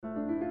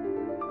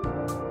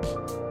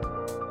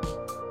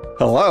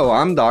Hello,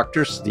 I'm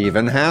Dr.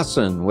 Stephen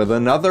Hassan with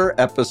another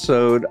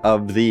episode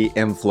of the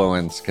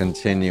Influence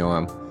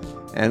Continuum.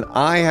 And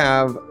I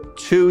have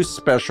two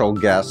special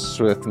guests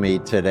with me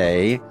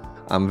today.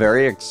 I'm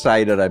very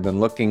excited. I've been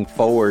looking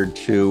forward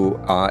to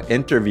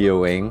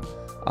interviewing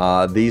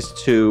these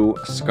two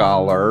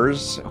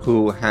scholars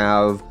who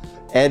have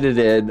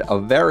edited a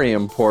very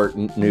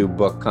important new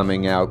book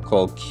coming out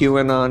called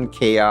QAnon,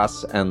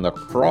 Chaos and the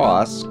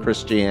Cross,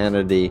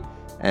 Christianity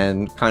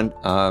and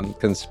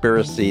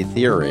Conspiracy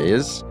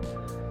Theories.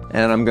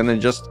 And I'm going to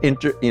just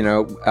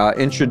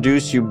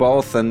introduce you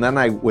both, and then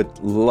I would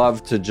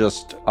love to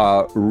just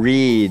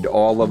read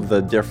all of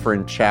the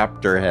different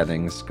chapter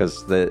headings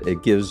because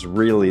it gives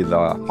really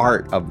the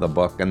heart of the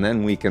book, and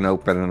then we can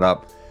open it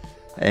up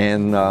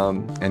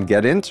and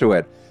get into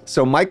it.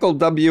 So Michael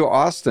W.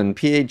 Austin,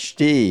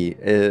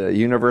 PhD,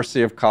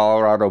 University of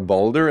Colorado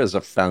Boulder, is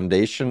a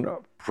foundation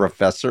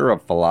professor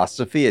of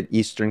philosophy at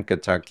Eastern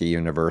Kentucky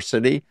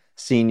University,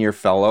 senior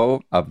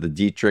fellow of the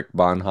Dietrich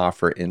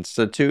Bonhoeffer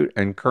Institute,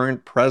 and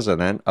current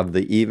president of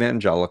the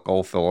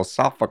Evangelical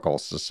Philosophical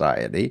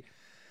Society.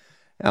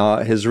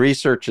 His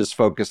research is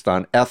focused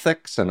on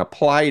ethics and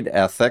applied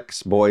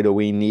ethics. Boy, do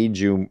we need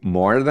you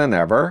more than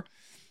ever.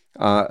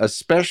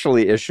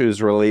 Especially issues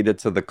related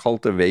to the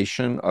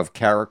cultivation of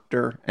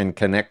character and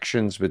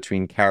connections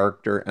between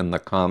character and the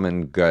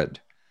common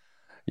good.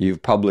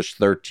 You've published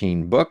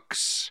 13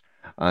 books,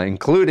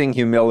 including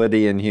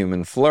Humility and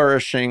Human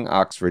Flourishing,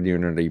 Oxford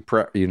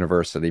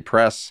University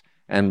Press.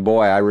 And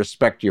boy, I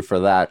respect you for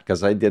that,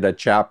 because I did a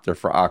chapter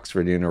for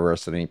Oxford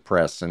University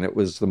Press, and it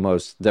was the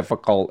most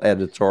difficult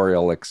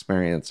editorial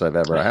experience I've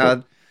ever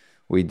had.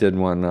 We did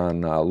one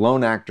on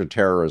lone actor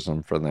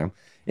terrorism for them.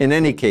 In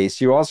any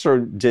case, you also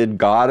did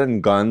God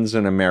and Guns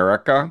in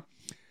America,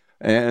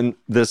 and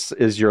this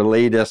is your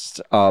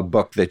latest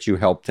book that you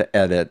helped to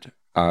edit,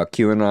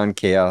 QAnon,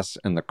 Chaos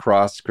and the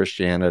Cross,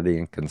 Christianity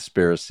and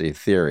Conspiracy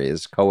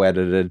Theories,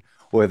 co-edited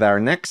with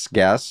our next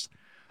guest.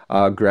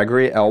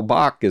 Gregory L.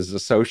 Bock is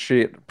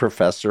Associate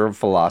Professor of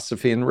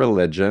Philosophy and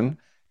Religion,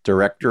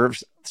 Director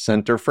of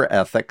Center for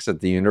Ethics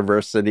at the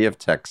University of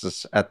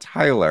Texas at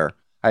Tyler.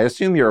 I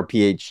assume you're a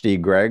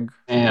PhD, Greg?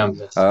 I am.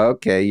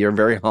 Okay, you're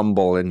very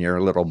humble in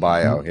your little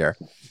bio here.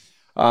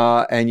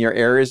 And your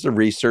areas of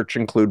research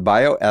include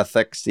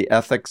bioethics, the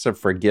ethics of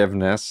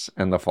forgiveness,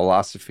 and the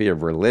philosophy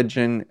of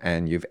religion.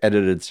 And you've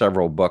edited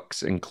several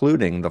books,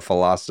 including The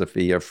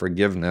Philosophy of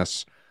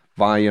Forgiveness,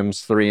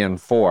 volumes 3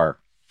 and 4.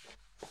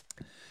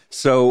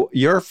 So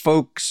your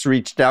folks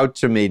reached out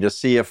to me to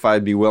see if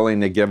I'd be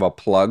willing to give a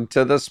plug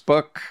to this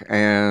book.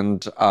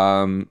 And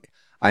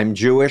I'm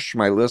Jewish,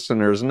 my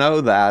listeners know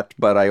that,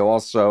 but I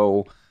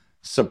also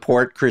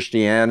support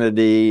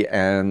Christianity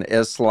and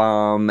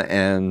Islam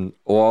and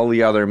all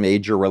the other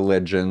major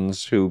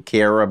religions who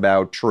care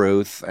about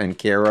truth and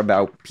care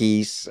about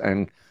peace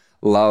and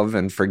love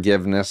and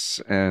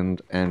forgiveness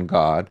and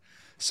God.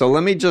 So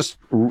let me just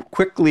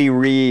quickly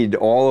read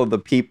all of the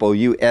people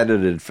you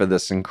edited for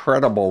this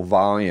incredible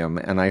volume,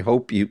 and I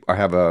hope you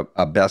have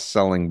a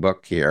best-selling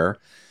book here.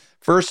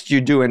 First,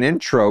 you do an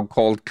intro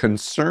called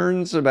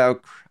Concerns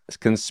About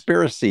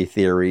Conspiracy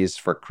Theories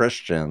for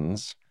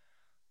Christians.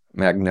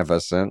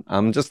 Magnificent.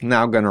 I'm just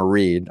now going to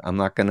read. I'm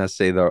not going to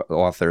say the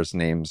authors'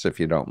 names if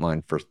you don't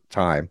mind for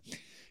time.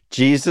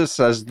 Jesus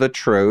Says the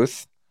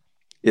Truth.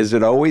 Is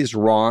it always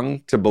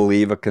wrong to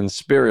believe a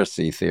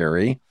conspiracy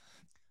theory?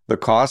 The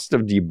cost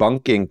of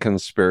debunking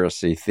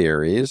conspiracy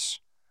theories.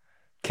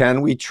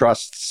 Can we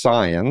trust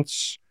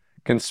science?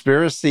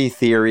 Conspiracy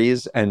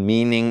theories and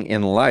meaning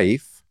in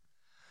life.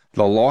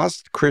 The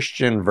lost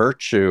Christian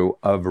virtue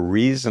of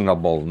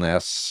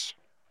reasonableness.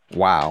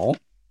 Wow.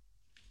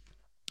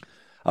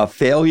 A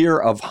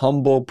failure of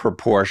humble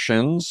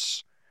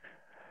proportions.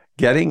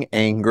 Getting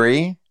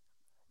angry.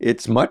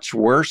 It's much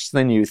worse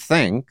than you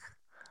think.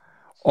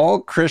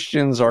 All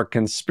Christians are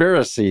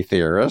conspiracy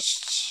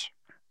theorists.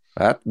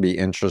 That'd be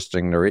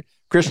interesting to read.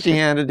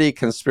 Christianity,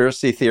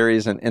 conspiracy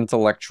theories, and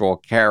intellectual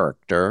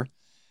character.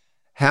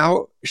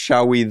 How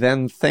shall we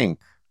then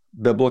think?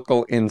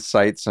 Biblical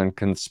insights and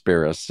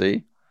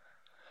conspiracy,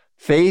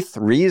 faith,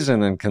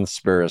 reason, and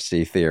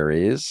conspiracy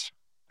theories,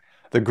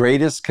 the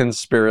greatest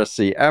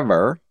conspiracy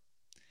ever,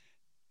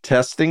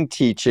 testing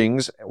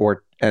teachings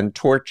and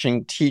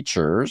torching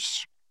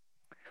teachers,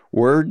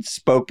 words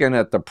spoken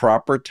at the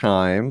proper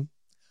time,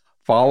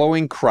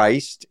 following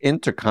Christ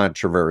into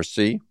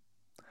controversy,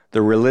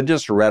 the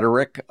religious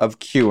rhetoric of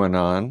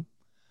QAnon,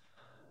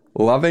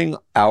 loving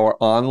our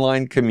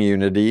online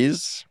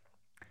communities,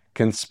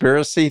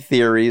 conspiracy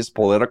theories,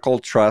 political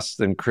trust,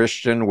 and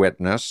Christian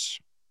witness,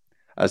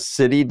 a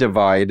city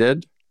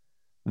divided,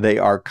 they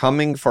are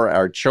coming for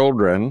our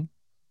children,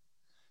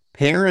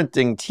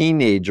 parenting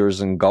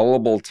teenagers in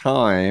gullible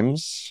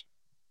times.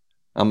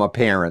 I'm a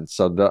parent,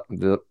 so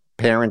the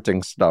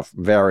parenting stuff,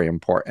 very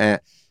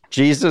important.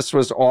 Jesus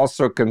was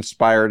also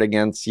conspired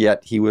against,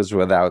 yet he was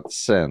without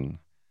sin.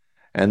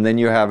 And then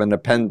you have an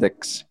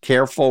appendix,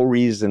 careful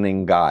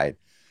reasoning guide.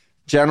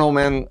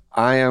 Gentlemen,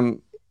 I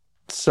am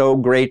so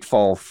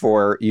grateful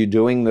for you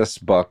doing this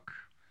book.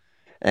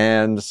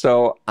 And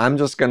so I'm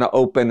just going to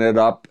open it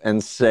up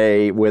and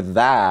say, with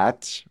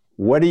that,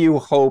 what do you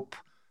hope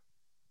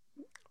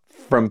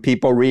from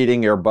people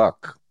reading your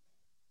book?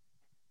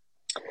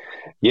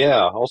 Yeah,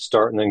 I'll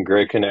start and then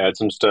Greg can add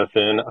some stuff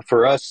in.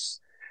 For us,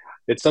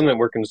 it's something that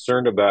we're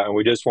concerned about, and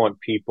we just want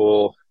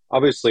people,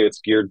 obviously, it's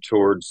geared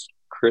towards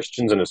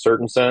Christians in a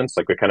certain sense.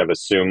 Like we kind of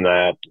assume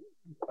that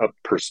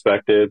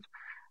perspective,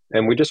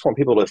 and we just want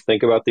people to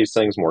think about these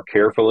things more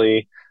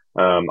carefully.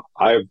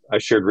 I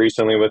shared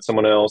recently with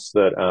someone else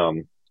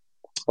that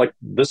like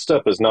this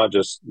stuff is not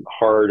just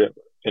hard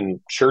in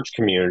church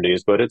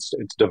communities, but it's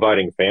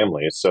dividing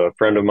families. So a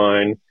friend of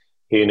mine,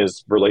 he and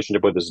his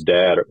relationship with his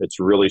dad, it's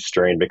really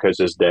strained because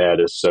his dad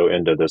is so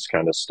into this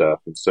kind of stuff.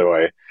 And so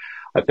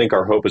I think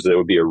our hope is that it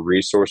would be a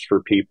resource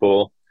for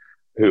people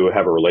who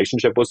have a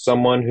relationship with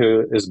someone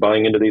who is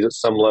buying into these at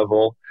some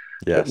level.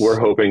 We're Yes.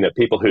 hoping that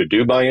people who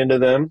do buy into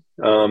them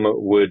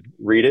would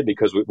read it,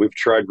 because we've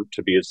tried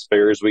to be as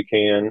fair as we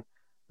can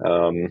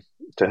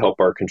to help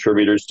our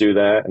contributors do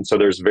that. And so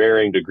there's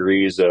varying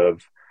degrees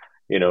of,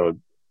 you know,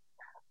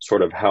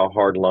 sort of how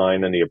hard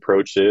line and the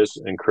approach is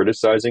in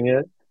criticizing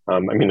it. I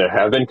mean, there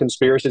have been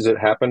conspiracies that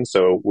happen,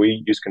 so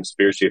we use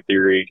conspiracy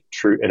theory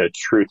in a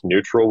truth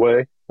neutral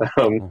way.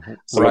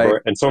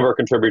 Right. Some of our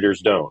contributors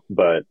don't,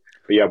 but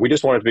yeah, we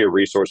just want it to be a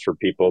resource for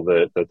people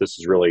that this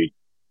is really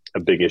a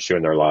big issue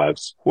in their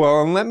lives.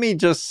 Well, let me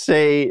just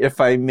say,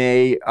 if I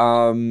may,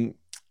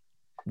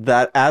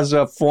 that as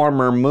a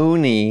former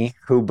Moonie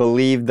who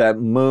believed that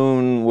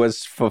Moon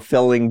was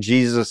fulfilling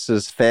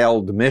Jesus's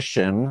failed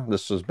mission,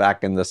 this was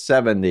back in the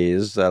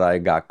 70s that I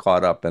got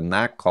caught up in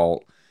that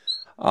cult.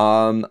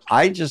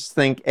 I just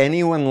think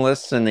anyone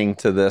listening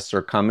to this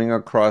or coming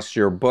across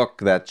your book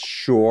that's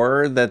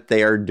sure that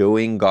they are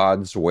doing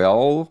God's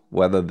will,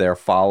 whether they're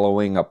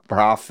following a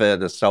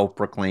prophet, a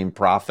self-proclaimed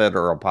prophet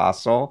or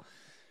apostle,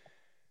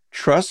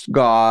 trust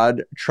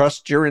God,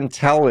 trust your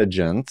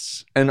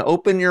intelligence, and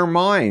open your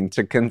mind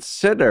to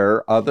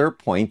consider other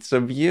points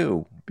of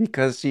view,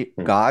 because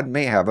God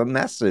may have a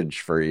message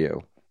for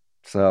you.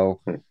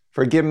 So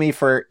forgive me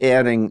for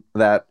adding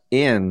that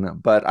in,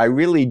 but I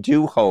really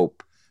do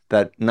hope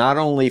that not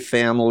only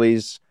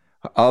families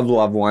of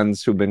loved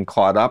ones who've been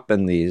caught up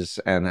in these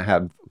and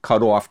have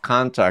cut off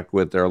contact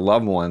with their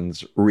loved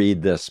ones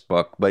read this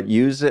book, but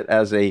use it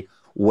as a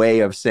way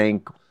of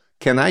saying,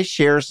 can I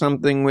share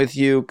something with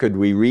you? Could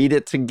we read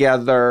it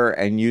together,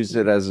 and use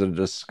it as a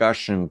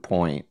discussion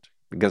point?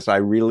 Because I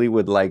really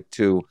would like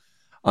to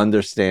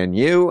understand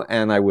you,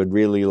 and I would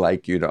really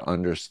like you to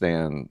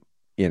understand,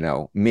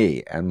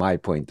 me and my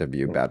point of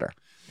view better.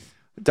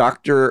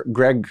 Dr.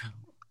 Greg.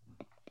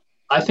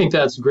 I think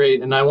that's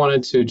great. And I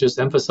wanted to just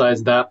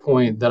emphasize that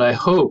point, that I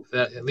hope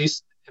that at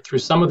least through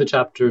some of the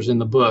chapters in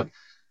the book,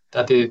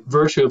 that the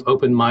virtue of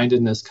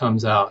open-mindedness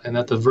comes out, and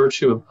that the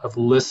virtue of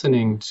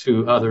listening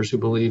to others who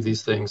believe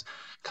these things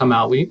come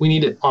out. We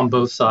need it on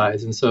both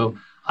sides. And so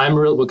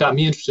what got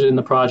me interested in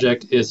the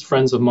project is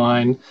friends of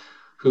mine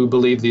who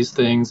believe these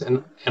things.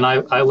 And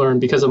I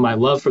learned, because of my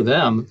love for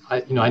them,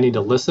 I need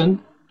to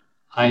listen.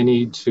 I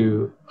need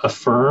to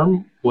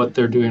affirm what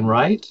they're doing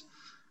right,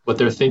 what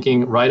they're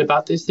thinking right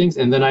about these things,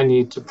 and then I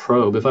need to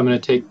probe. If I'm going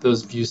to take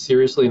those views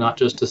seriously, not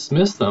just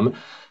dismiss them,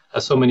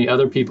 as so many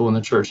other people in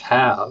the church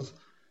have,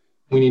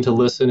 we need to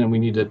listen and we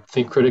need to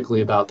think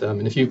critically about them.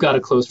 And if you've got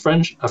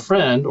a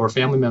friend or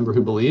family member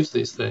who believes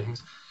these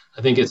things,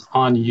 I think it's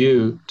on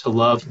you to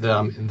love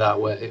them in that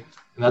way.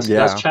 And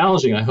that's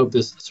challenging. I hope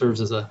this serves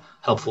as a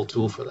helpful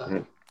tool for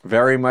that.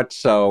 Very much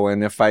so.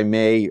 And if I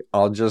may,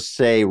 I'll just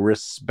say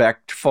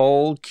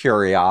respectful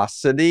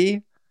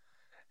curiosity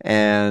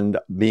and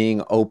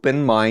being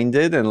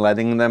open-minded and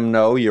letting them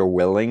know you're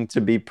willing to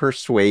be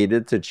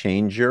persuaded to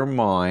change your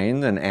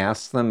mind, and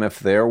ask them if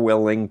they're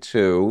willing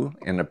to,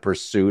 in a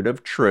pursuit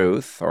of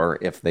truth, or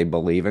if they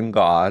believe in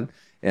God,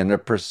 in a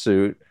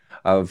pursuit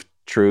of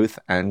truth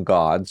and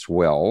God's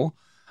will,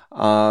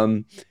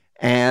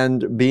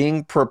 and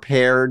being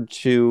prepared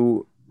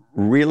to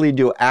really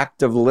do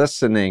active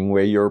listening,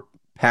 where you're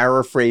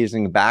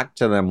paraphrasing back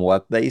to them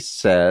what they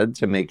said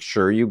to make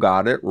sure you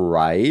got it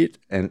right,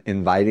 and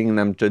inviting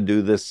them to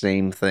do the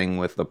same thing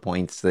with the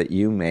points that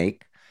you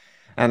make.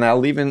 And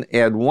I'll even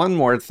add one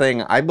more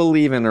thing. I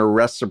believe in a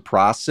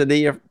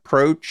reciprocity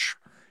approach.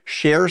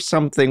 Share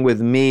something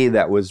with me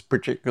that was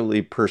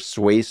particularly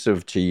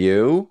persuasive to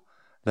you,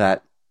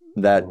 that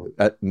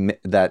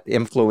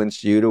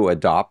influenced you to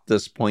adopt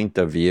this point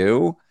of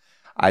view.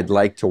 I'd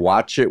like to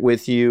watch it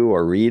with you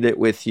or read it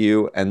with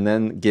you, and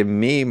then give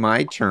me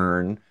my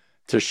turn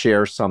to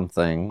share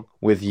something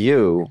with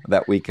you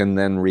that we can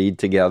then read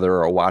together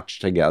or watch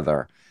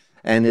together.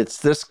 And it's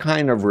this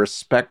kind of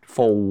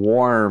respectful,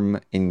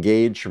 warm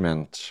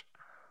engagement.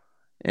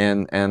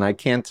 And I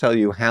can't tell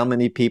you how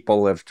many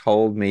people have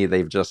told me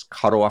they've just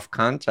cut off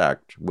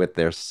contact with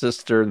their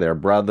sister, their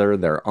brother,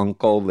 their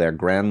uncle, their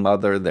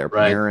grandmother, their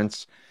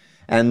parents.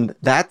 And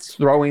that's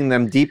throwing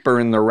them deeper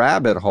in the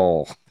rabbit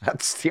hole.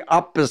 That's the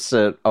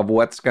opposite of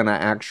what's going to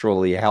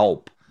actually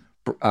help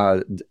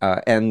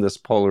end this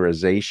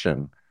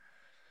polarization.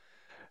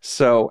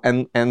 So,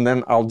 and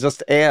then I'll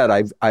just add,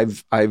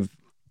 I've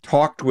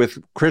talked with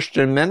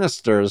Christian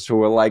ministers who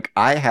were like,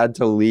 I had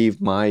to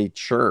leave my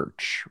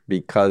church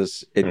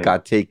because it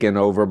got taken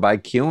over by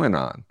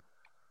QAnon.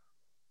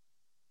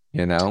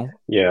 You know?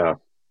 Yeah.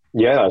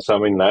 Yeah. So, I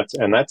mean,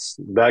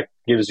 that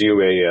gives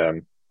you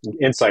a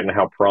insight into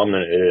how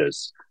prominent it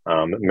is.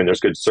 I mean,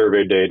 there's good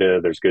survey data,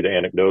 there's good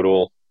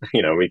anecdotal,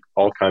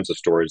 all kinds of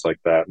stories like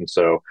that. And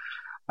so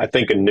I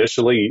think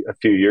initially a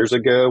few years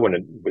ago when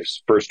we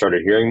first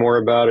started hearing more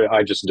about it,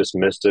 I just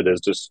dismissed it as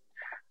just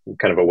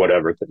kind of a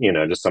whatever,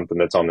 just something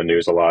that's on the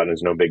news a lot and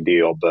is no big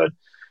deal. But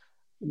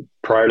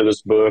prior to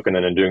this book and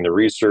then in doing the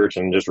research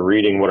and just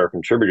reading what our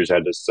contributors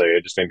had to say,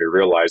 it just made me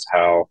realize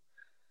how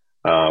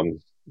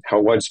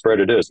widespread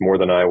it is, more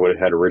than I would have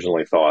had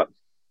originally thought.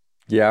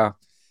 Yeah.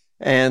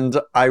 And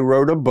I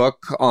wrote a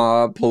book,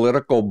 a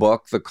political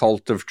book, The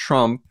Cult of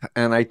Trump,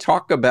 and I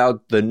talk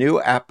about the new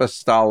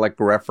apostolic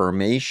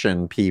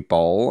reformation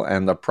people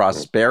and the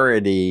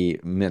prosperity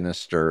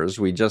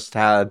ministers. We just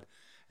had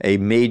a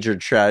major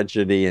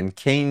tragedy in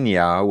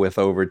Kenya with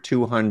over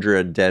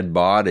 200 dead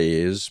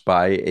bodies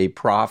by a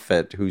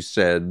prophet who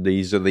said,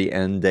 these are the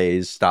end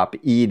days, stop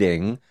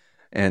eating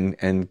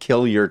and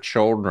kill your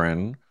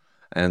children.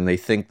 And they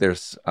think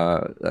there's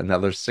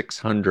another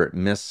 600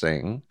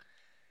 missing.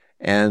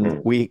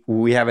 And we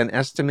have an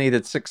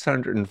estimated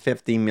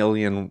 650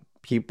 million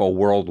people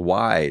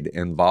worldwide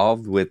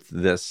involved with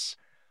this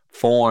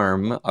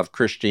form of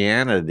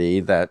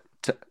Christianity that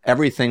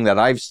everything that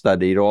I've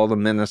studied, all the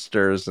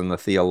ministers and the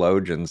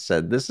theologians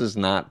said, this is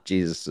not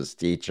Jesus's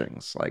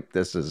teachings. Like,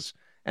 this is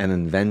an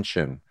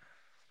invention.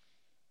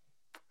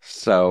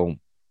 So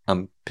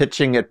I'm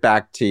pitching it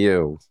back to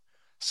you.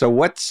 So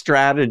what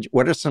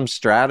are some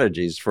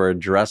strategies for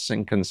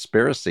addressing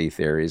conspiracy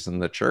theories in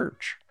the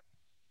church?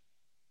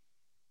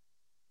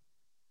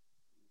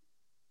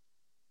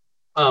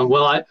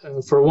 Well,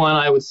 for one,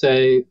 I would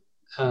say,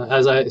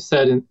 as I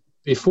said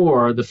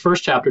before, the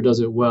first chapter does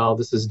it well.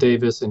 This is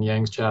Davis and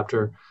Yang's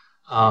chapter.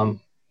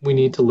 We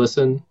need to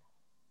listen,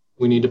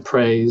 we need to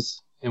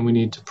praise, and we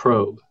need to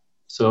probe.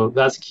 So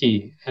that's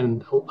key.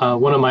 And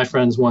one of my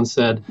friends once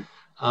said,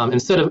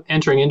 instead of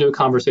entering into a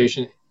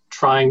conversation,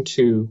 trying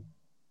to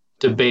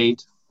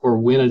debate or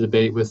win a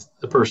debate with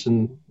the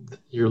person,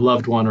 your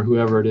loved one or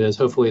whoever it is,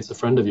 hopefully it's a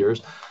friend of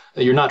yours,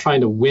 that you're not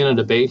trying to win a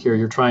debate here,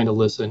 you're trying to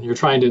listen.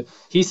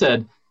 He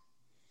said,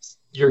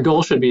 your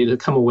goal should be to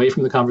come away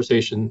from the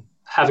conversation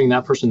having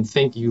that person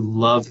think you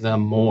love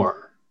them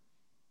more.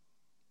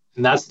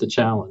 And that's the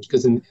challenge,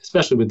 because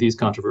especially with these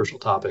controversial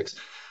topics,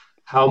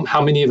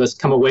 how many of us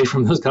come away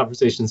from those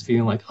conversations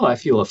feeling like, oh, I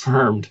feel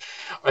affirmed,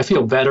 or I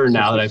feel better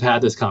now that I've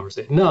had this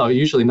conversation? No,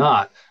 usually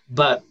not.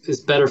 But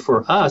it's better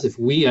for us if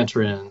we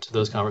enter into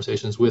those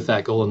conversations with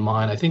that goal in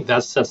mind. I think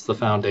that sets the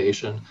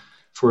foundation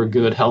for a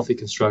good, healthy,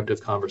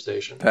 constructive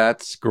conversation.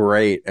 That's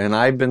great. And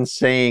I've been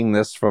saying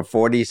this for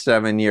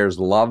 47 years.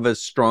 Love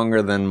is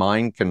stronger than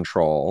mind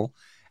control.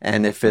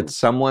 And if it's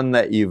someone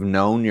that you've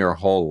known your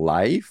whole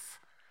life,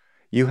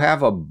 you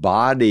have a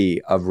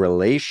body of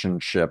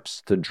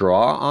relationships to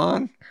draw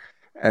on.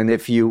 And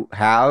if you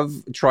have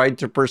tried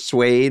to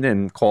persuade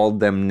and called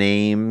them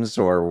names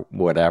or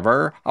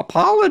whatever,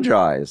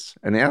 apologize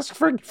and ask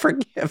for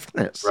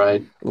forgiveness.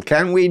 Right.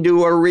 Can we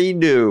do a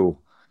redo?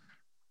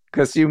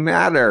 Because you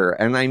matter,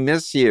 and I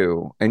miss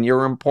you, and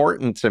you're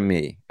important to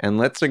me, and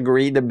let's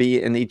agree to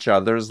be in each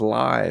other's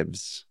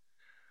lives.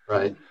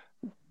 Right.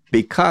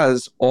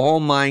 Because all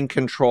mind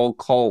control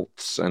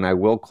cults, and I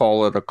will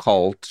call it a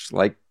cult,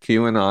 like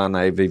QAnon,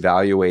 I've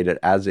evaluated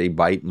as a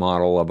bite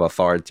model of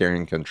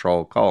authoritarian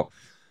control cult.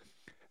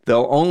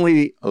 They'll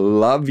only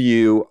love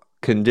you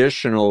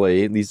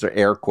conditionally, these are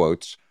air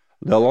quotes,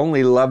 they'll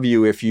only love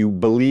you if you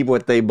believe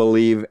what they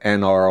believe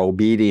and are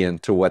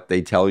obedient to what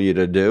they tell you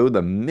to do.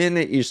 The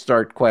minute you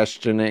start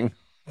questioning,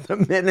 the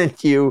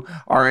minute you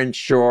aren't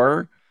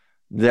sure,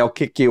 they'll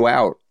kick you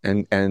out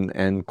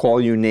and call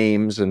you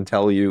names and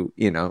tell you,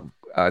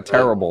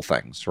 terrible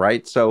things,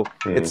 right? So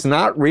it's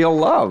not real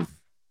love.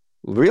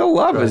 Real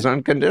love is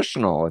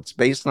unconditional. It's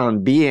based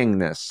on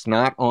beingness,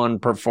 not on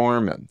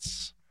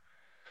performance.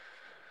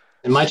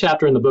 And my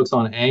chapter in the book's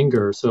on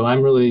anger. So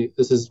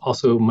this is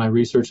also my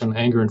research on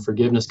anger and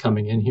forgiveness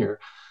coming in here.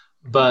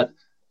 But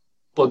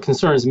what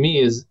concerns me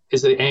is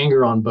the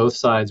anger on both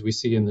sides we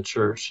see in the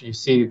church.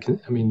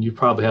 You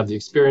probably have the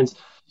experience.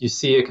 You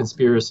see a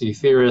conspiracy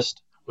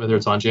theorist, whether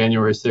it's on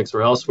January 6th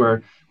or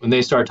elsewhere, when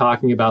they start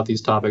talking about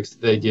these topics,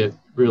 they get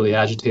really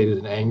agitated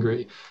and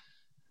angry.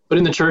 But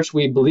in the church,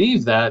 we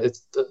believe that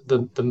it's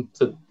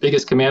the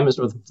biggest commandment,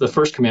 or the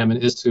first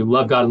commandment, is to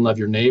love God and love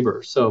your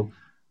neighbor. So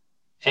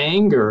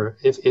anger,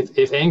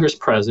 if anger is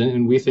present,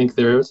 and we think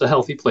there's a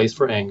healthy place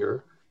for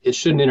anger, it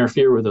shouldn't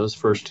interfere with those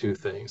first two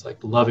things, like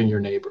loving your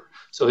neighbor.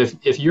 So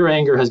if your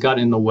anger has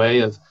gotten in the way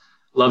of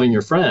loving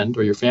your friend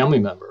or your family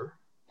member,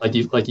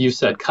 like you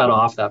said, cut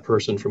off that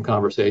person from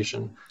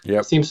conversation.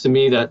 Yep. It seems to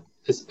me that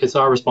it's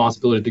our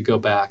responsibility to go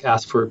back,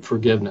 ask for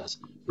forgiveness,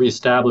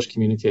 reestablish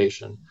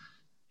communication,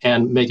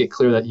 and make it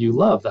clear that you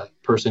love that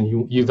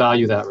person, you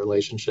value that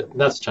relationship.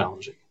 That's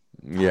challenging.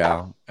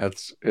 Yeah.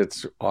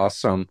 It's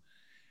awesome.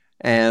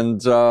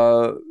 And,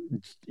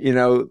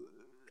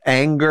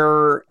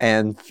 anger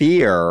and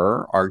fear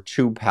are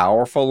two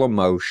powerful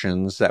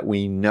emotions that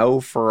we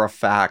know for a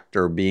fact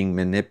are being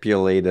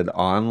manipulated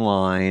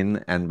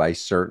online and by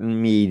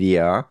certain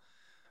media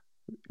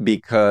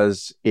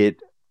because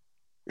it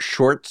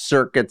short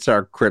circuits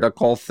our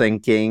critical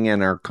thinking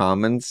and our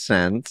common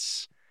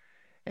sense.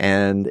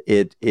 And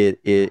it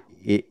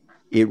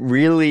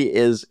really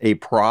is a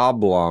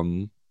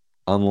problem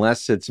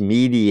unless it's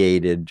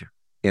mediated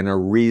in a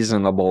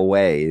reasonable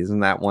way. Isn't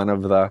that one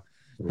of the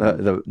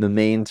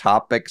main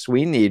topics?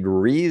 We need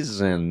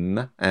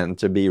reason and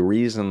to be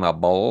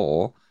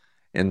reasonable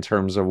in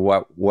terms of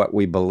what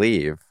we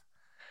believe.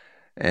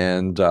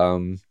 And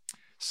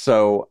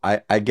so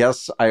I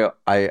guess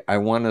I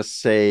want to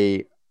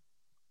say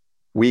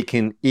we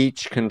can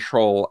each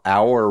control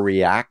our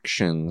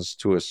reactions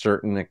to a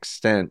certain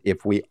extent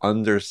if we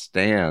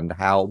understand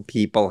how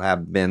people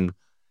have been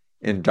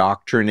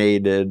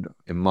indoctrinated,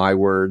 in my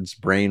words,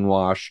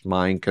 brainwashed,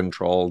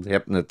 mind-controlled,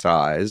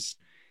 hypnotized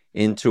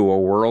into a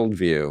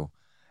worldview.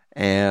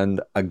 And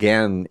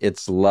again,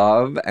 it's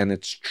love and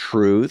it's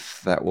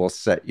truth that will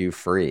set you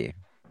free.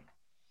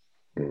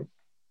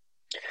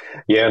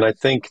 Yeah, and I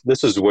think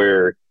this is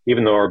where,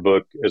 even though our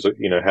book is,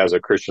 has a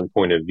Christian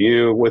point of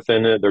view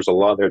within it, there's a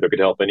lot there that could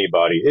help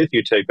anybody if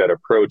you take that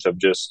approach of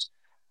just,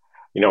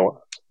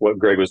 what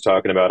Greg was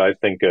talking about. I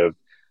think of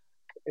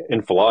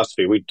in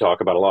philosophy, we talk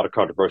about a lot of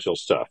controversial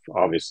stuff,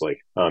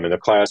 obviously, in the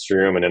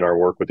classroom and in our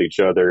work with each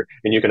other.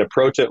 And you can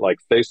approach it like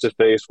face to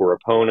face. We're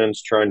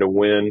opponents trying to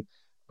win.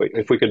 But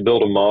if we could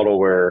build a model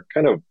where,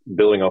 kind of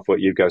building off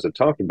what you guys have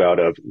talked about,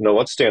 of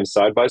let's stand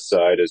side by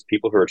side as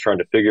people who are trying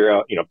to figure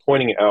out,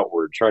 pointing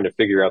outward, trying to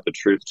figure out the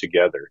truth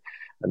together.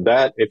 And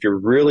that, if you're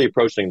really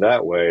approaching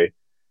that way,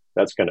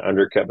 that's going to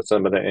undercut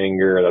some of the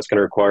anger. That's going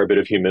to require a bit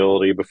of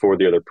humility before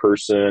the other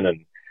person.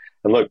 And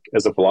look,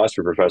 as a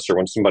philosophy professor,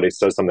 when somebody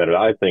says something that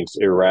I think is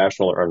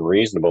irrational or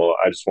unreasonable,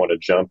 I just want to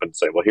jump and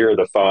say, well, here are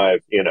the 5,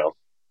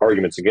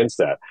 arguments against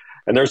that.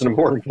 And there's an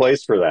important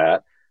place for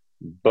that.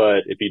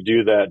 But if you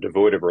do that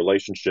devoid of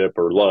relationship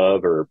or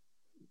love or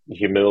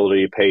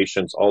humility,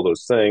 patience, all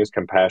those things,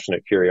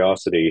 compassionate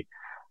curiosity,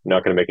 you're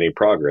not going to make any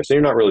progress. And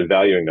you're not really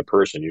valuing the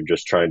person. You're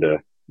just trying to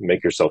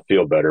make yourself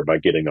feel better by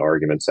getting the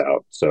arguments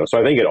out. So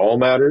I think it all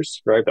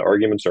matters, right? The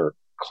arguments are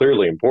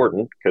clearly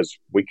important because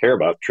we care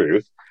about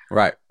truth.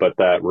 Right. But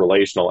that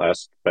relational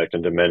aspect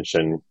and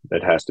dimension,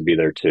 it has to be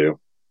there too.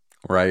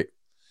 Right.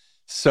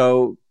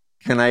 So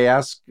can I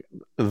ask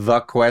the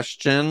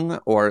question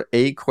or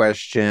a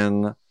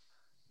question?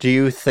 Do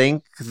you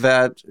think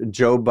that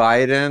Joe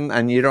Biden,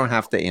 and you don't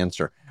have to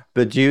answer,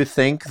 but do you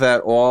think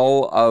that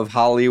all of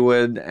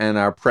Hollywood and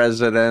our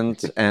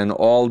president and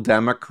all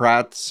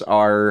Democrats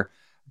are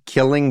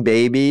killing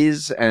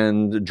babies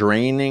and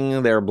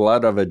draining their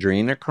blood of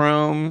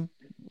adrenochrome?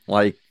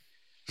 Like,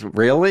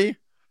 really?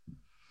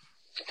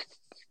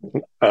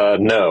 No.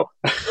 No,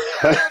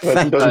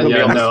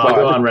 I'll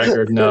go on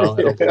record. No,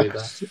 I don't believe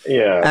that.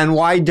 Yeah. And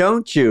why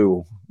don't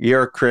you?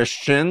 You're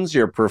Christians,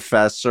 you're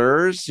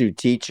professors, you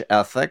teach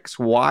ethics.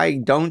 Why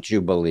don't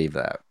you believe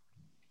that?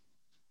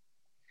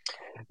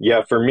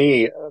 Yeah, for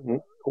me,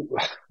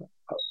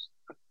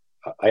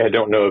 I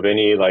don't know of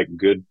any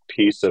good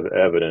piece of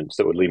evidence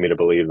that would lead me to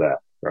believe that,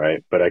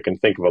 right? But I can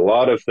think of a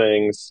lot of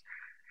things,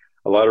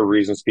 a lot of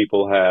reasons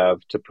people have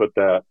to put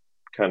that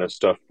kind of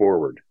stuff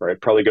forward, right?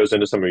 Probably goes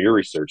into some of your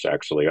research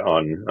actually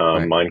on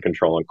Right. mind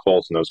control and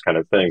cults and those kind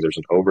of things. There's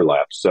an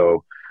overlap.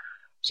 So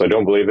I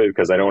don't believe it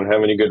because I don't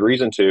have any good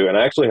reason to, and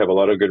I actually have a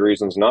lot of good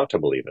reasons not to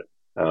believe it.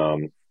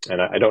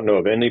 And I don't know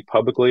of any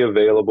publicly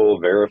available,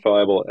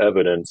 verifiable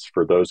evidence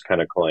for those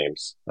kind of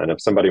claims. And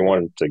if somebody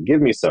wanted to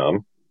give me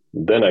some,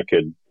 then I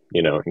could,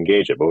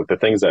 engage it. But with the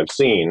things I've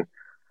seen,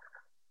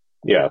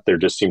 yeah, they're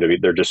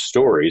just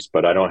stories,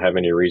 but I don't have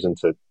any reason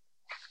to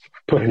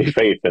put any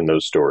faith in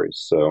those stories.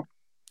 So.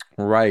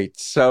 Right.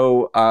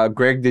 So,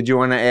 Greg, did you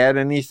want to add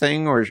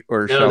anything, or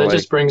No, shall that I?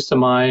 just brings to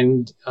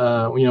mind,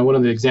 one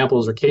of the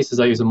examples or cases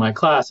I use in my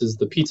class is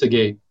the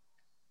Pizzagate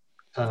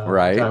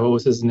Right. guy. What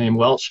was his name?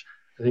 Welch,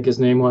 I think his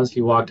name was.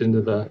 He walked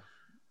into the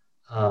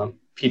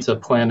Pizza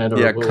Planet, or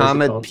Yeah, what was it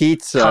Comet called?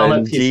 Pizza Comet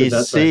in Pizza,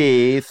 that's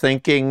D.C.,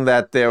 thinking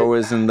that there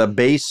was in the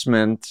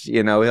basement,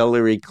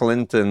 Hillary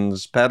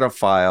Clinton's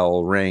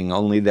pedophile ring,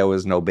 only there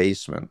was no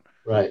basement.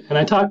 Right. And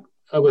I talk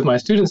with my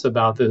students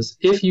about this.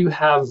 If you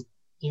have,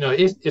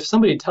 if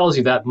somebody tells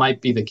you that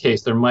might be the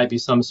case, there might be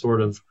some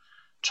sort of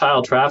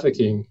child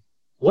trafficking,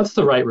 what's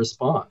the right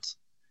response?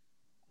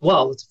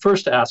 Well, it's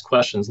first to ask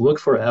questions, look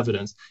for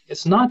evidence.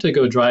 It's not to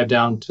go drive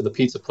down to the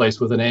pizza place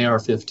with an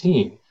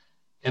AR-15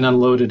 and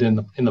unload it in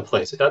the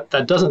place.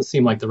 That doesn't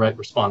seem like the right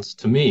response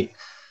to me.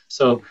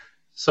 So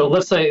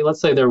let's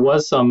say there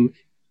was some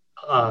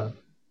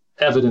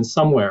evidence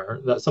somewhere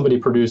that somebody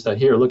produced that,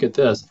 here, look at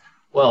this.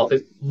 Well,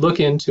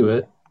 look into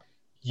it.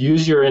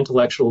 Use your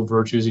intellectual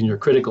virtues and your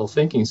critical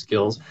thinking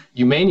skills.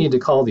 You may need to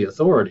call the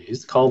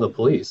authorities, call the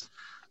police,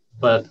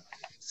 but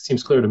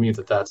seems clear to me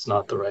that that's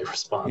not the right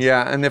response.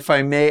 Yeah, and if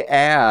I may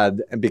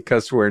add,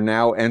 because we're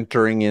now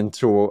entering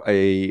into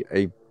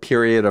a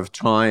period of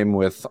time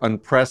with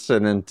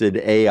unprecedented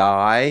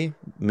AI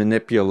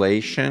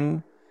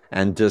manipulation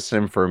and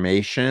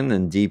disinformation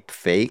and deep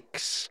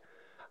fakes,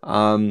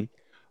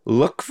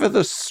 look for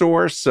the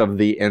source of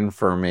the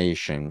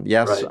information.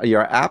 Yes, Right.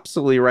 you're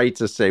absolutely right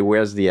to say,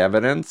 where's the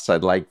evidence?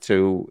 I'd like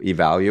to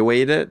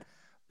evaluate it.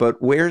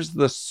 But where's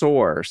the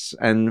source?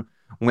 And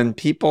when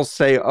people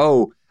say,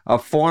 oh, a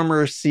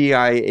former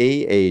CIA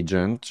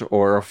agent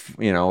or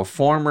a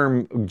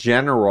former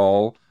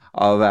general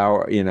of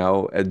our,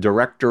 a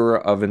director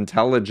of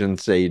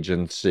intelligence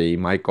agency,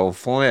 Michael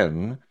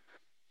Flynn,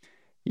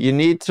 you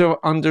need to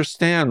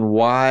understand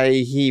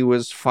why he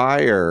was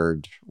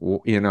fired.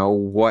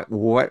 What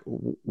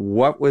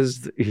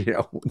was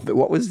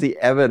what was the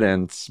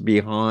evidence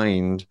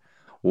behind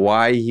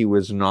why he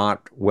was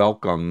not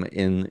welcome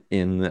in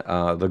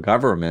the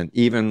government,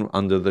 even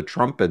under the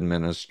Trump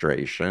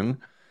administration.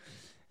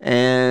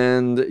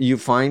 And you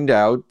find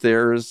out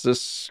there's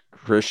this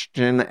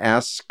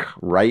Christian-esque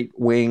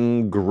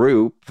right-wing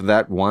group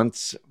that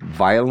wants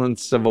violent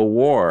civil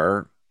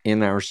war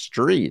in our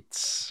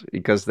streets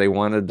because they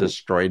want to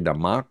destroy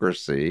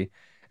democracy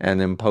and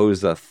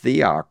impose a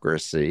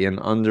theocracy and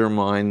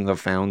undermine the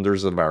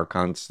founders of our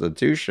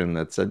Constitution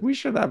that said we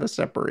should have a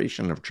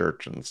separation of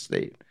church and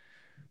state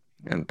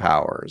and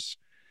powers.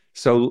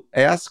 So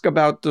ask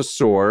about the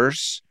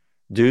source,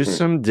 do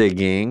some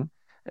digging,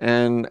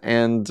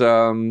 and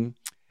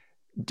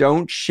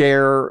don't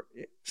share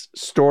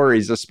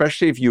stories,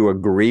 especially if you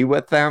agree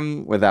with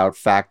them, without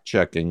fact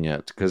checking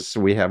it, because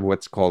we have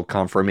what's called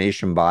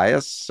confirmation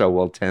bias. So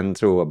we'll tend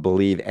to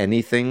believe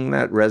anything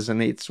that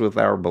resonates with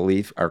our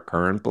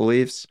current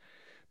beliefs,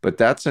 but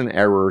that's an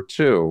error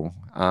too.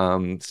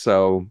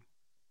 So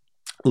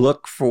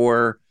look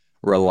for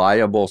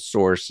reliable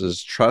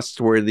sources,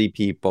 trustworthy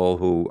people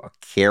who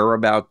care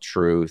about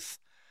truth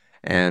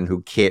and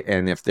who care,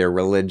 and if they're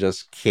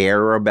religious,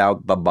 care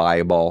about the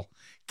Bible,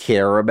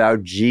 care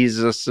about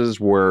Jesus's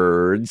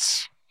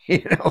words.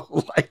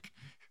 What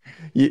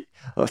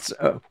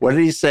did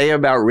he say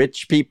about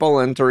rich people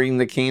entering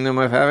the kingdom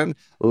of heaven?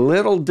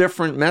 Little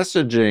different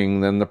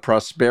messaging than the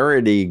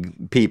prosperity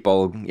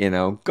people.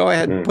 Go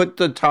ahead and put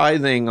the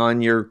tithing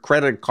on your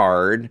credit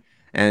card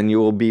and you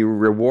will be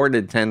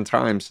rewarded 10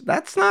 times.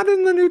 That's not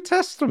in the New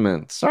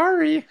Testament.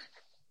 Sorry.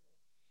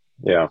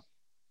 Yeah.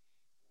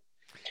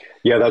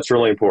 Yeah, that's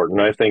really important.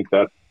 I think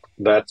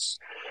that's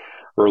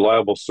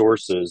reliable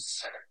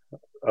sources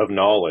of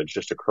knowledge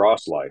just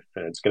across life.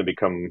 And it's going to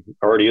become,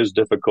 already is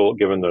difficult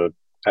given the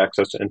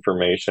access to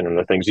information, and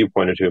the things you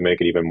pointed to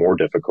make it even more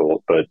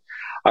difficult. But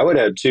I would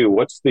add too,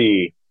 what's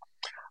the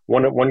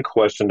one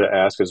question to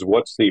ask is,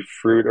 what's the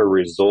fruit or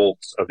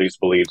results of these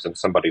beliefs in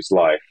somebody's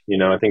life?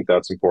 I think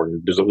that's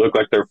important. Does it look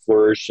like they're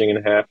flourishing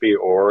and happy,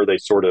 or are they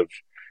sort of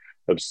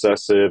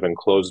obsessive and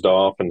closed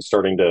off and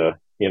starting to,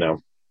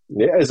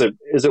 is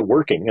it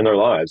working in their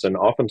lives? And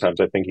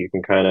oftentimes I think you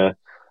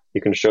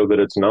can show that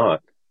it's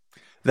not.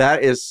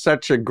 That is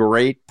such a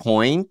great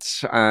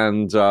point.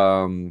 And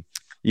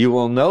you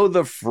will know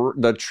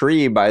the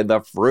tree by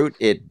the fruit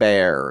it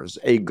bears.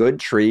 A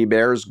good tree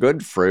bears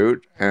good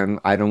fruit.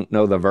 And I don't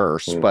know the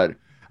verse, but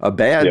a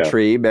bad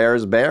tree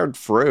bears bad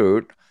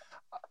fruit.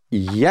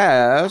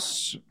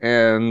 Yes.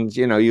 And,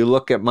 you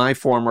look at my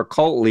former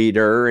cult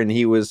leader, and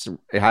he was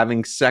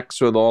having sex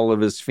with all of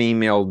his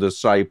female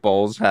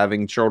disciples,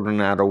 having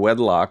children out of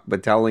wedlock,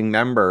 but telling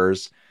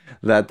members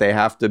that they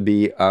have to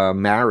be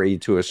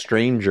married to a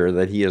stranger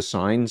that he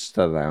assigns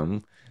to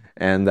them,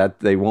 and that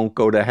they won't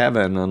go to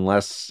heaven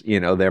unless,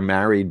 they're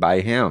married by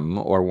him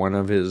or one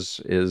of his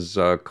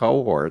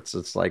cohorts.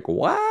 It's like,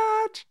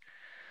 what?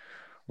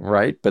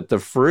 Right? But the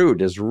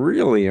fruit is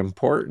really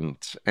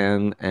important,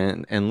 and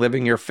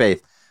living your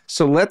faith.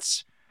 So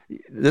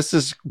this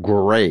is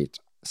great.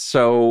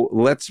 So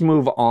let's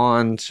move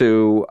on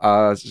to,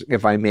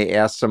 if I may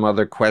ask some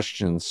other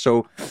questions.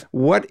 So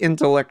what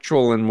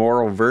intellectual and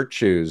moral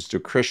virtues do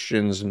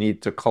Christians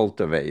need to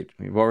cultivate?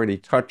 We've already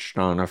touched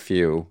on a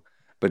few,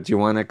 but do you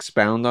want to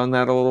expound on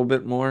that a little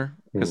bit more?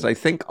 Because I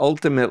think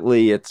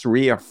ultimately it's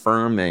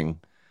reaffirming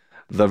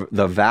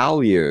the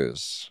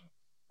values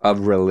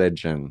of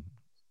religion,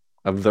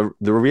 of the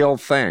real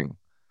thing.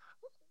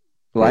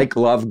 Like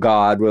love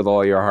God with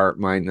all your heart,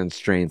 mind, and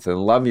strength,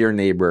 and love your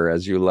neighbor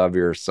as you love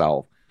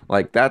yourself.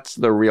 Like that's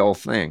the real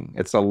thing.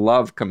 It's a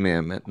love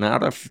commandment,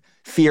 not a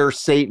fear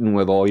Satan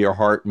with all your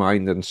heart,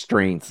 mind, and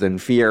strength, and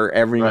fear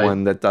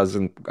everyone that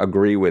doesn't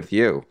agree with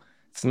you.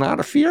 It's not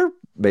a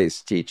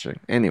fear-based teaching.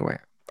 Anyway,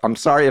 I'm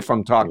sorry if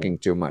I'm talking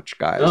too much,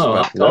 guys.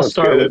 No,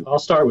 I'll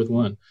start with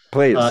one.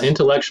 Please.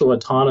 Intellectual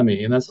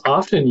autonomy, and that's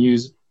often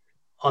used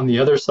on the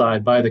other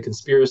side by the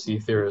conspiracy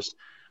theorist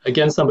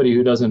against somebody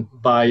who doesn't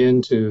buy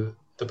into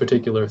the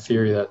particular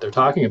theory that they're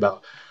talking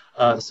about.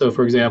 So,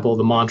 for example,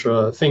 the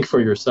mantra, think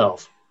for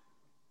yourself,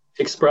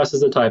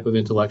 expresses a type of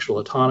intellectual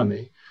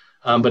autonomy.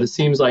 But it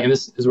seems like, and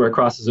this is where it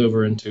crosses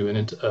over into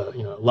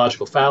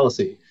logical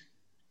fallacy,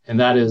 and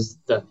that is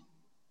that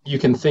you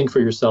can think for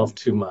yourself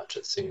too much,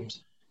 it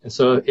seems. And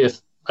so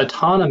if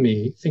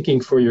autonomy, thinking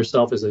for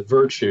yourself, is a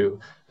virtue,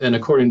 then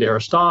according to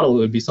Aristotle, it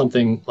would be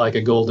something like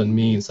a golden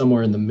mean,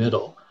 somewhere in the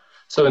middle.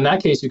 So in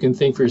that case, you can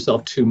think for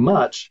yourself too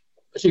much,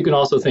 but you can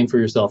also think for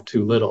yourself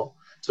too little.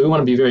 So we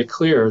want to be very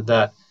clear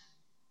that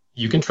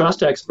you can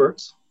trust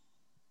experts,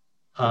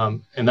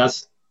 and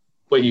that's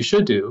what you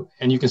should do,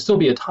 and you can still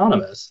be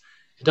autonomous.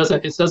 It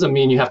doesn't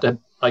mean you have to,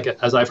 like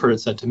as I've heard it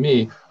said to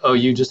me, oh,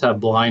 you just have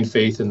blind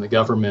faith in the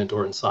government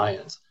or in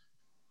science.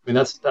 I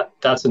mean,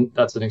 that's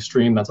an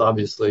extreme. That's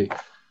obviously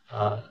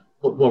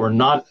what we're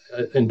not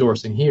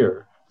endorsing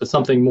here, but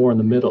something more in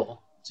the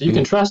middle. So you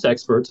can trust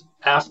experts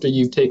after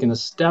you've taken a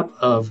step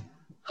of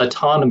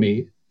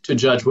autonomy to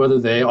judge whether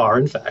they are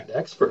in fact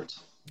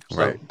experts. So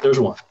Right. There's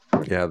one.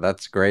 Yeah,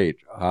 that's great.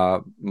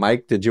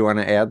 Mike, did you want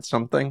to add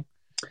something?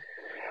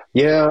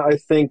 Yeah, I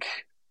think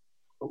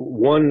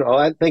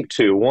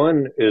two.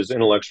 One is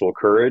intellectual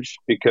courage,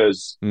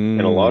 because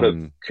in a lot of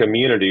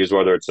communities,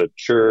 whether it's a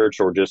church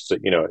or just a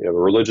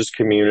religious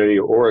community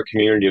or a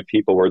community of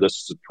people where this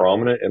is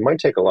prominent, it might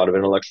take a lot of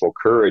intellectual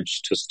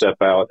courage to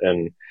step out,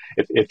 and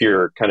if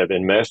you're kind of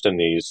enmeshed in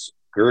these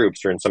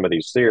groups or in some of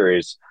these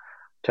theories,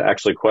 to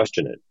actually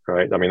question it,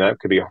 right? I mean, that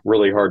could be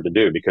really hard to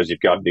do because you've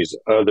got these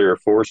other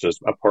forces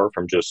apart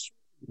from just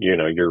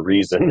your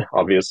reason,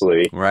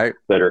 obviously, right,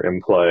 that are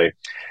in play.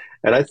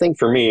 And I think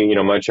for me,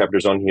 my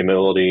chapter's on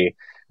humility.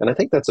 And I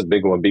think that's a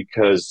big one,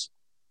 because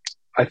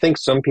I think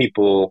some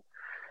people,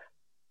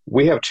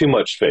 we have too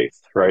much faith,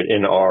 right,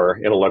 in our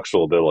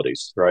intellectual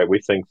abilities, right?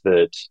 We think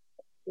that,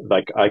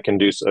 like, I can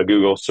do a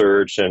Google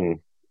search and,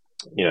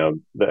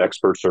 the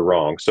experts are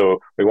wrong. So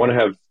we want to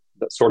have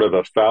that sort of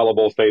a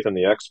fallible faith in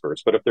the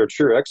experts. But if they're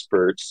true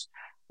experts,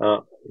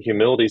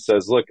 humility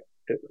says, look,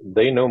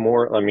 they know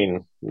more. I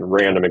mean,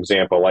 random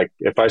example, like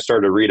if I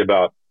started to read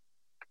about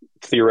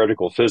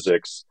theoretical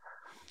physics,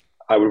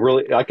 I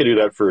could do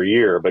that for a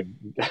year, but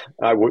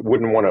I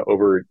wouldn't want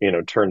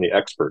to turn the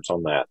experts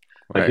on that.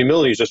 Like,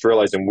 humility is just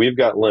realizing we've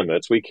got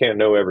limits. We can't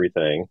know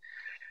everything.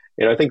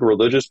 And I think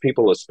religious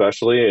people,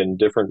 especially in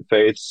different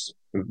faiths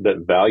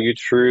that value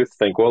truth,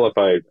 think, well, if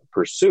I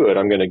pursue it,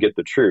 I'm going to get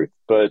the truth.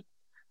 But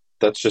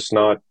that's just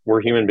not,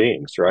 we're human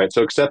beings, right?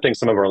 So accepting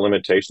some of our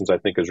limitations, I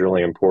think, is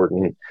really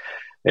important.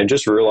 And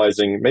just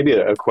realizing, maybe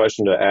a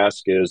question to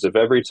ask is, if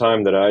every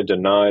time that I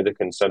deny the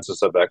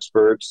consensus of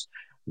experts,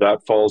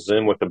 that falls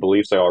in with the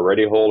beliefs I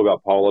already hold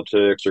about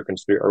politics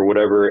or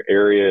whatever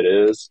area it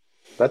is,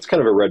 that's kind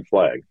of a red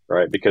flag,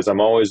 right? Because I'm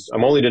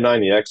only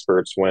denying the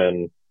experts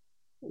when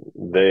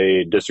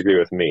they disagree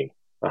with me.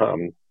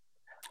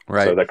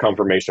 right. So that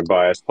confirmation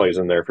bias plays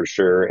in there for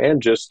sure.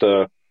 And just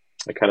a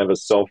kind of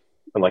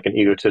an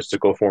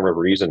egotistical form of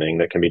reasoning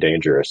that can be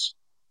dangerous.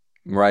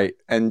 Right.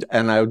 And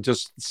I would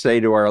just say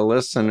to our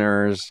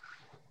listeners,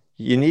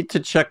 you need to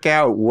check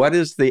out what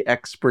is the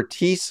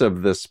expertise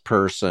of this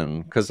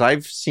person, because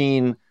I've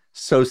seen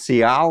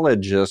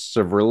sociologists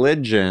of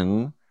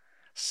religion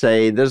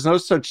say there's no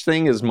such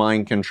thing as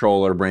mind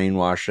control or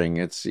brainwashing.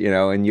 It's,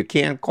 and you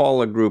can't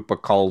call a group a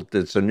cult.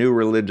 It's a new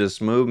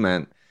religious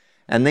movement.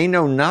 And they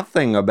know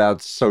nothing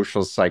about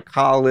social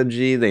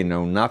psychology. They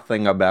know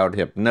nothing about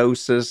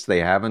hypnosis. They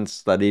haven't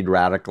studied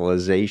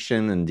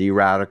radicalization and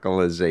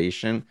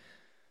de-radicalization.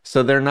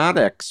 So they're not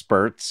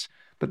experts.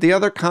 But the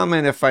other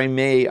comment, if I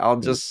may, I'll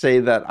just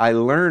say that I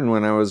learned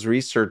when I was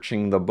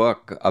researching the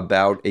book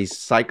about a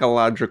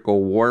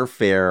psychological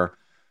warfare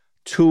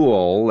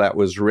tool that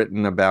was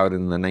written about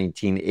in the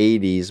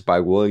 1980s by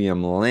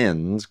William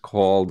Lind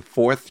called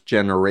Fourth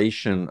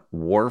Generation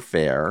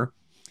Warfare.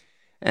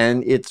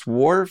 And it's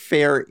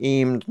warfare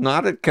aimed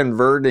not at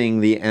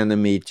converting the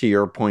enemy to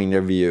your point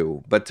of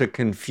view, but to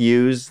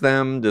confuse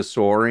them,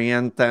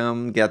 disorient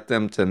them, get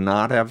them to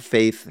not have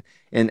faith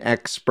in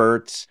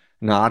experts,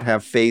 not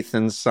have faith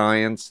in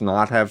science,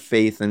 not have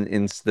faith in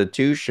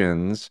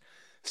institutions.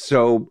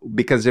 So,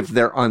 because if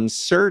they're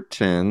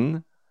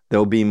uncertain,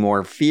 they'll be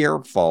more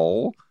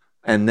fearful,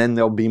 and then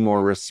they'll be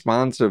more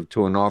responsive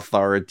to an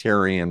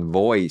authoritarian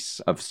voice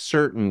of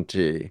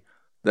certainty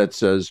that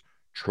says,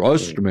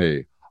 trust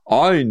me,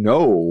 I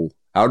know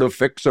how to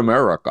fix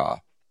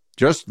America.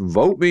 Just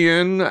vote me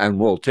in and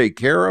we'll take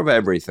care of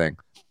everything.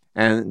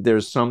 And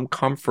there's some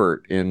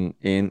comfort in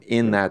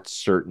that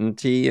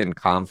certainty and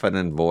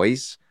confident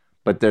voice,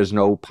 but there's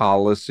no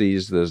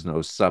policies, there's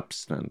no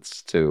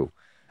substance to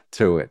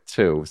it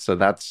too. So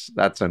that's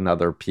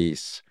another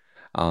piece,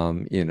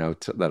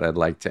 that I'd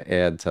like to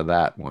add to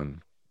that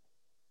one.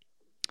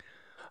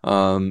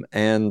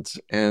 And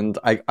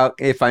I,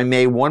 if I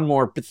may, one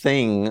more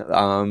thing.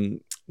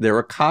 There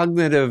are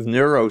cognitive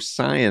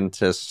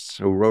neuroscientists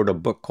who wrote a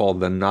book called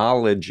The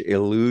Knowledge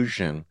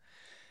Illusion.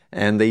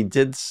 And they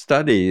did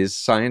studies,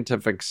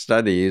 scientific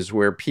studies,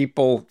 where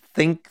people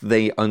think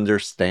they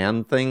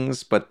understand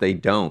things, but they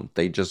don't.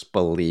 They just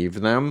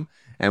believe them.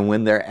 And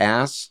when they're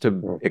asked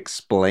to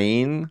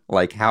explain,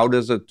 like, how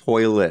does a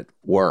toilet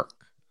work?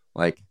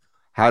 Like,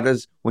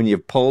 when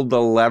you've pulled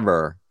the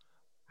lever,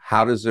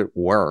 how does it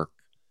work?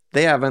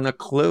 They haven't a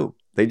clue.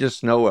 They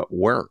just know it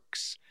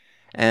works.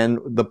 And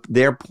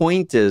their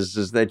point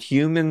is that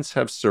humans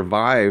have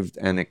survived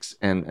and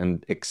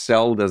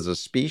excelled as a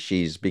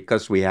species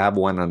because we have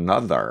one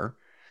another,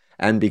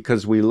 and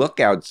because we look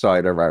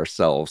outside of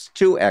ourselves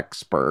to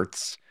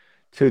experts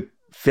to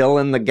fill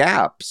in the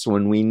gaps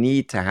when we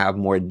need to have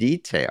more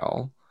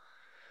detail,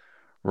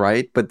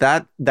 right? But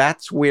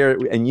that's where,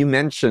 and you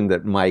mentioned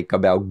it, Mike,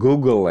 about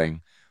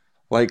Googling.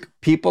 Like,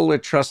 people are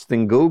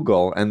trusting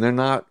Google and they're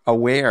not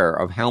aware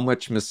of how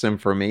much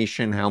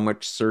misinformation, how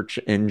much search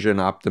engine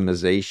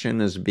optimization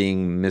is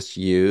being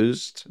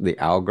misused, the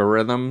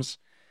algorithms,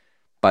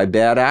 by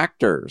bad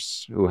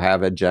actors who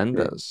have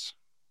agendas.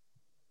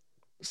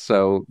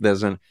 So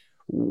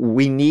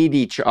we need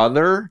each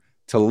other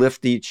to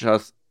lift each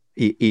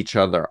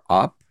other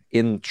up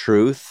in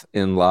truth,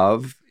 in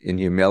love, in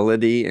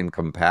humility, in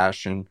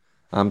compassion.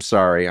 I'm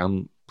sorry,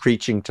 I'm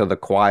preaching to the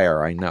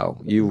choir, I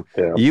know. You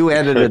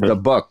edited the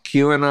book,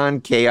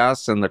 QAnon,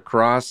 Chaos and the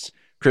Cross,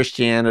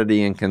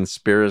 Christianity and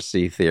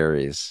Conspiracy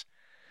Theories.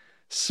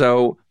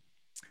 So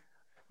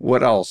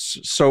what else?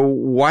 So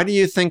why do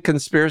you think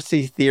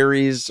conspiracy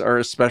theories are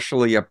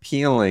especially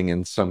appealing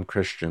in some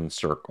Christian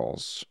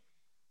circles?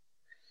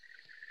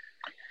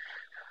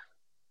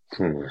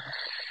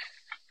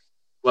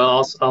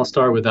 Well, I'll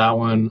start with that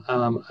one.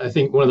 I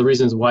think one of the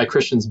reasons why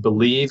Christians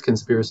believe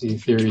conspiracy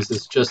theories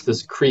is just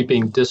this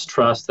creeping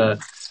distrust that,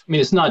 I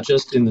mean, it's not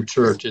just in the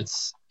church,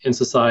 it's in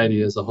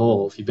society as a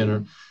whole. If you've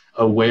been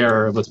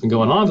aware of what's been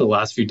going on for the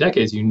last few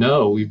decades, you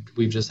know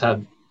we've just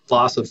had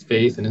loss of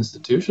faith in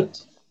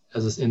institutions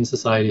in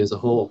society as a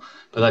whole.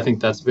 But I think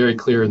that's very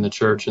clear in the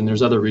church, and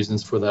there's other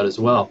reasons for that as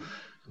well.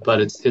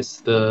 But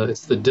it's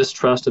the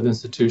distrust of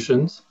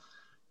institutions.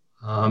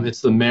 It's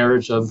the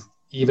marriage of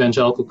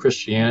evangelical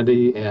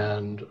Christianity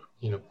and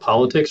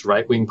politics,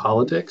 right-wing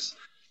politics,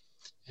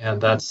 and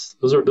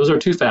those are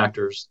two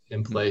factors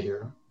in play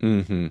here.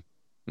 Mm-hmm.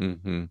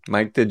 Mm-hmm.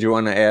 Mike, did you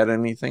want to add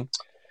anything?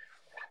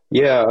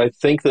 Yeah, I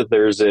think that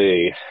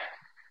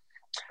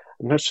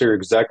I'm not sure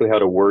exactly how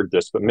to word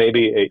this, but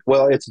maybe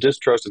it's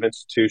distrust of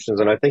institutions,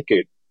 and I think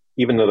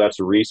even though that's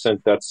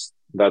recent, that's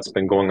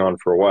been going on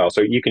for a while.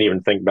 So you can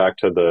even think back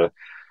to the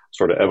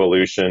sort of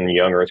evolution,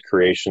 young Earth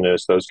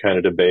creationists, those kind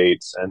of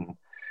debates, and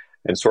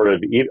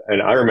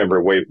I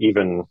remember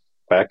even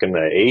back in the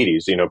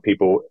 80s,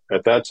 people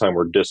at that time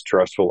were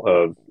distrustful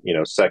of,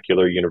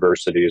 secular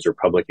universities or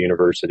public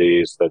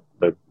universities, that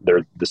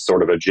they're this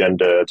sort of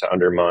agenda to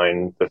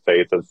undermine the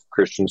faith of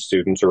Christian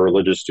students or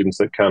religious students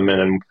that come in.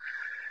 And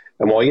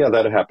while, yeah,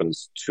 that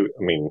happens too,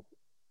 I mean,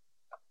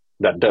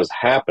 that does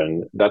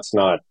happen.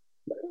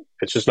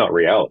 It's just not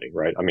reality,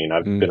 right? I mean,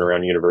 I've been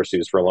around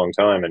universities for a long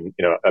time, and,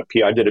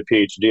 I did a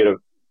PhD at a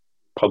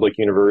public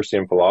university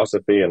in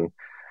philosophy, and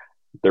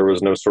there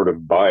was no sort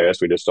of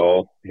bias. We just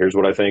here's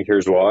what I think,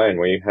 here's why, and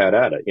we had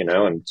at it,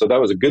 and so that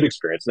was a good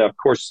experience. Now, of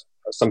course,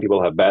 some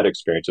people have bad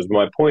experiences.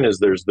 My point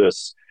is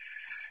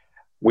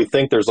we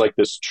think there's like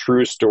this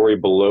true story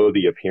below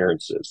the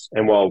appearances.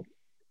 And while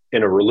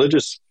in a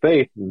religious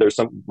faith, there's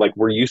like,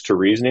 we're used to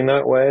reasoning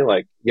that way.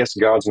 Like, yes,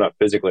 God's not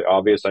physically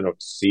obvious. I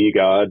don't see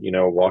God,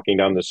 walking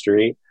down the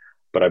street,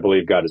 but I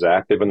believe God is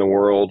active in the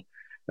world.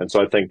 And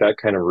so I think that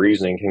kind of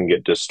reasoning can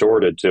get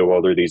distorted to,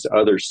 well, there are these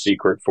other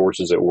secret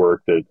forces at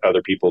work that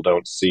other people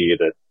don't see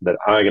that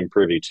I am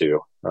privy to.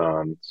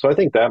 So I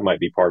think that might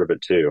be part of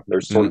it too.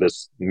 There's sort of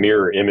this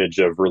mirror image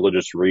of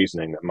religious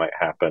reasoning that might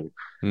happen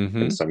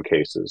in some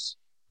cases.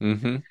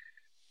 Mm-hmm.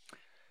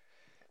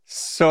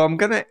 So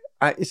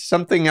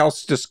something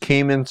else just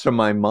came into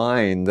my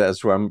mind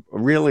as I'm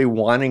really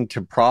wanting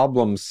to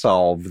problem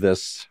solve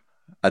this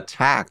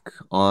attack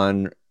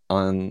on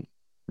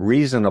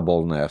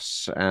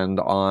reasonableness and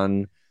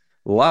on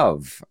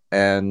love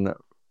and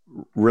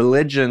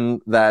religion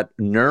that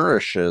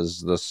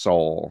nourishes the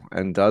soul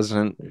and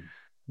doesn't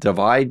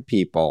divide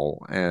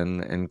people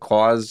and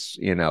cause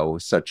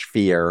such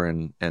fear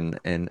and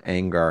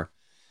anger,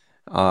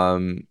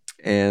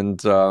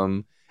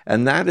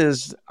 and that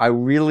is, I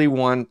really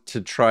want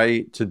to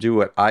try to do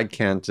what I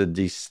can to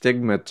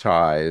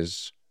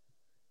destigmatize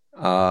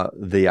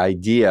the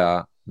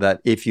idea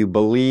that if you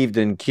believed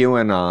in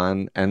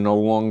QAnon and no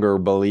longer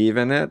believe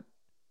in it,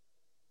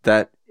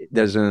 that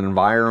there's an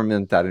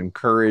environment that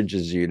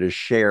encourages you to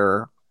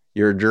share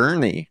your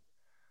journey,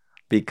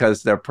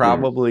 because there are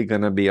probably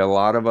going to be a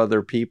lot of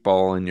other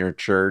people in your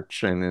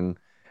church and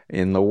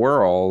in the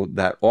world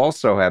that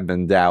also have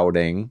been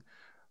doubting,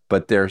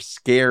 but they're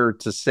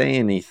scared to say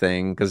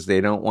anything because they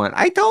don't want,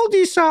 I told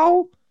you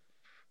so.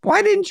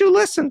 Why didn't you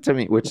listen to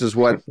me? Which is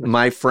what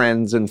my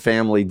friends and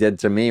family did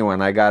to me when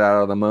I got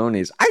out of the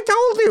Moonies. I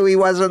told you he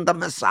wasn't the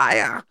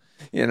Messiah,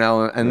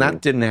 and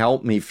that didn't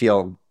help me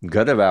feel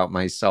good about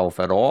myself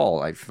at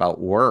all. I felt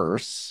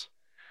worse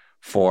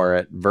for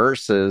it,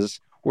 versus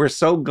we're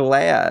so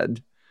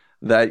glad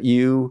that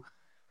you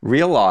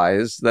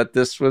realized that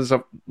this was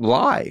a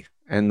lie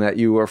and that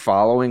you were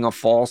following a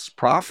false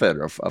prophet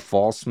or a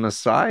false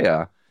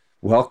Messiah.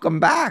 Welcome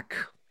back.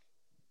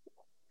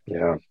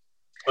 Yeah.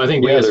 I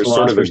think we as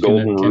philosophers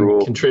sort of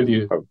can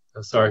contribute.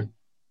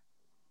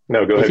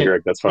 No, go ahead,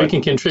 Greg. That's fine. We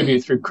can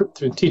contribute through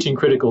teaching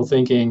critical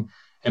thinking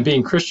And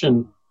being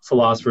Christian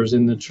philosophers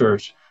in the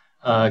church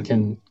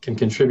can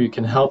contribute,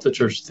 can help the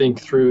church think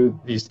through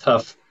these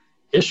tough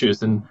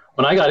issues. And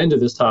when I got into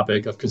this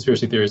topic of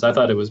conspiracy theories, I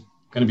thought it was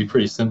going to be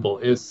pretty simple.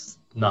 It's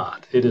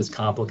not. It is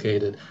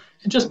complicated.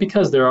 And just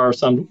because there are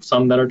some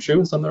that are true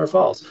and some that are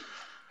false.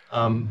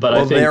 But I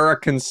think there are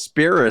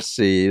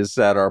conspiracies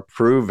that are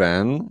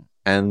proven,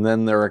 and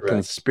then there are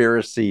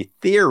conspiracy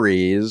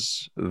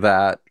theories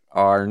that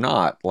are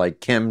not,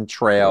 like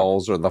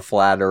chemtrails or the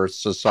Flat Earth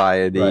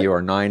Society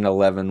or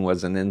 9/11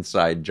 was an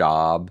inside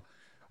job,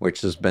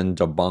 which has been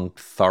debunked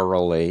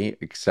thoroughly,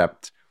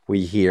 except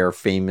we hear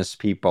famous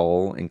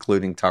people,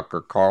 including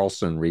Tucker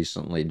Carlson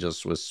recently,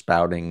 just was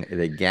spouting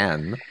it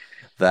again,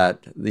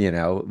 that,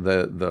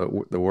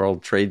 the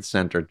World Trade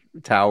Center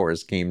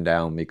towers came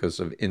down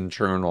because of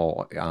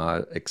internal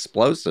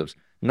explosives.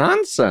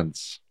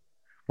 Nonsense.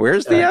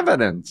 Where's the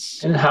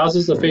evidence? In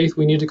houses of faith,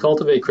 we need to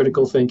cultivate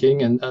critical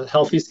thinking and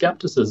healthy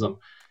skepticism.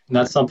 And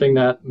that's something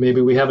that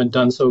maybe we haven't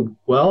done so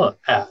well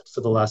at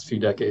for the last few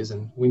decades,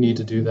 and we need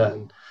to do that.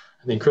 And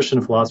I think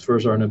Christian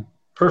philosophers are in a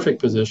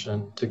perfect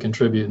position to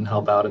contribute and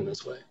help out in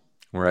this way.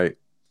 Right.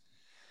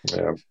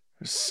 Yeah.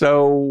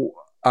 So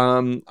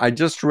I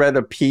just read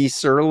a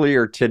piece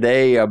earlier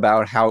today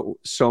about how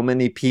so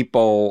many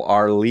people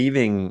are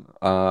leaving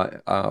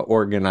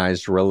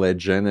organized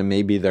religion, and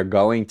maybe they're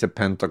going to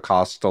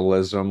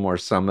Pentecostalism or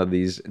some of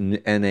these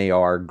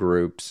NAR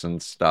groups and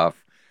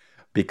stuff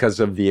because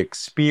of the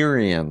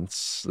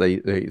experience. They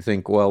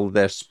think, well,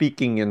 they're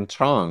speaking in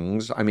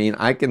tongues. I mean,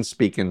 I can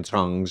speak in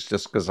tongues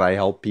just because I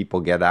help people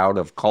get out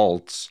of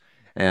cults.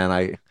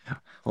 And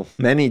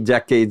many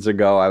decades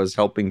ago, I was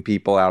helping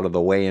people out of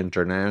the Way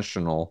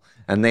International,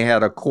 and they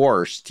had a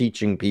course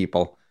teaching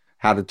people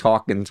how to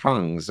talk in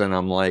tongues. And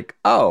I'm like,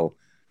 oh,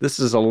 this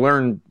is a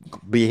learned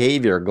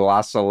behavior,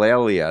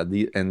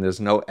 glossolalia, and there's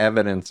no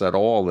evidence at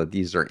all that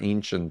these are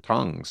ancient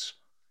tongues.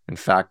 In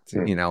fact,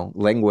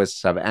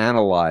 linguists have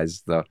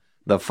analyzed the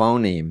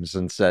phonemes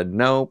and said,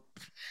 nope,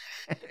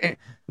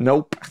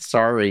 nope,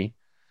 sorry.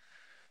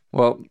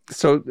 Well,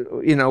 so,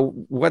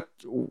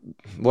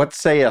 what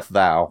sayeth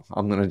thou?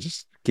 I'm going to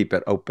just keep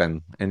it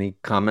open. Any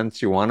comments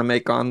you want to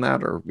make on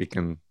that, or we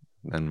can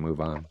then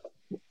move on?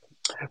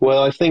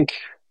 Well, I think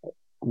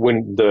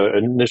when the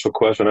initial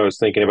question I was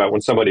thinking about,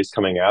 when somebody's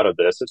coming out of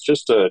this, it's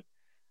just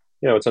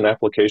it's an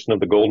application of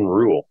the golden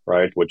rule,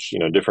 right? Which,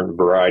 different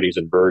varieties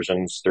and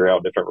versions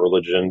throughout different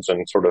religions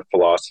and sort of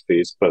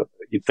philosophies. But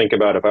you think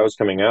about, if I was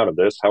coming out of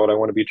this, how would I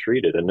want to be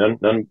treated? And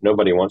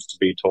nobody wants to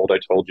be told, I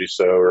told you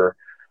so, or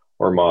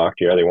mocked.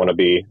 They want to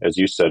be, as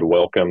you said,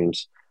 welcomed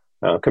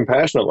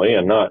compassionately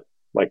and not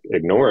like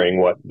ignoring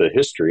what the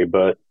history,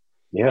 but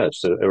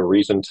it's a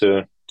reason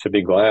to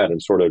be glad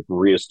and sort of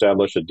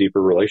reestablish a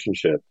deeper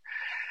relationship.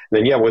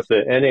 And then, with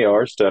the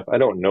NAR stuff, I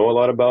don't know a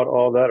lot about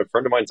all that. A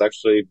friend of mine's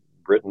actually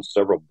written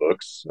several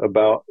books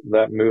about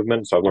that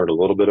movement, so I've learned a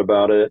little bit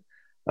about it.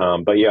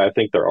 But I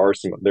think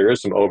there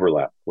is some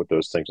overlap with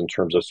those things in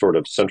terms of sort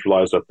of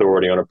centralized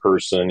authority on a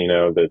person,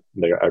 that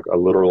they're a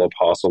literal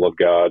apostle of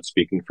God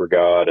speaking for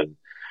God. And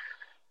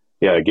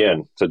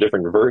again, it's a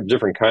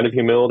different kind of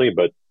humility,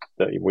 but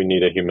we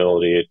need a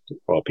humility.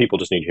 Well, people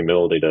just need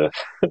humility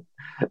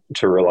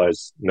to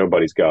realize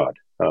nobody's God.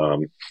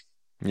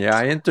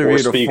 I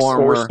interviewed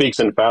or speaks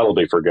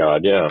infallibly for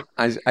God.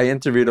 I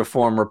interviewed a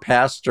former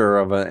pastor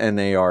of a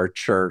NAR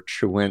church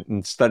who went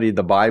and studied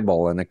the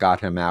Bible, and it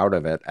got him out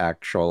of it,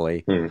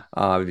 actually.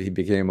 He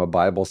became a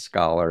Bible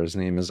scholar. His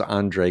name is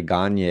Andre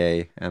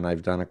Gagne, and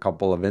I've done a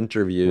couple of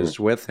interviews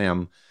with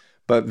him.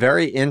 But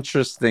very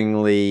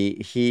interestingly,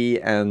 he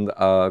and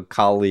a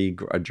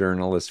colleague, a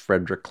journalist,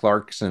 Frederick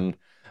Clarkson,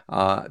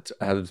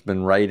 has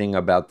been writing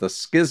about the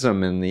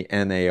schism in the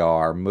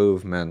NAR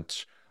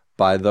movement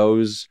by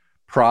those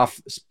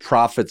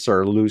prophets,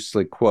 are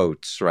loosely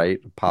quotes, right?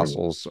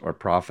 Apostles or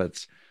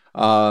prophets,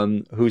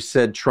 who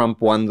said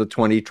Trump won the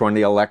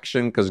 2020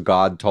 election because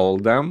God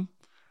told them,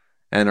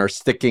 and are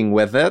sticking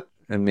with it.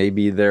 And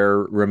maybe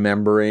they're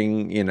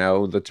remembering,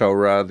 the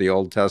Torah, the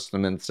Old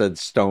Testament said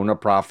stone a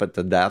prophet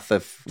to death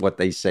if what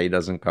they say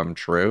doesn't come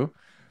true.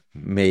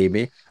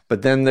 Maybe.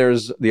 But then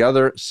there's the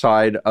other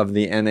side of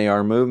the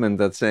NAR movement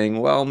that's saying,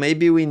 well,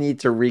 maybe we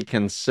need to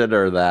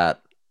reconsider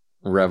that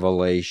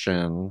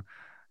revelation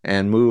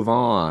and move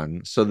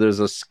on. So there's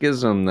a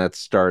schism that's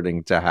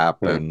starting to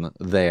happen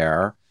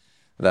there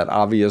that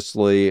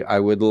obviously I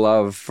would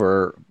love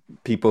for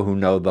people who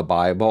know the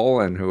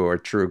Bible and who are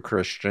true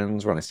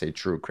Christians, when I say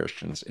true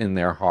Christians, in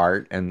their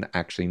heart and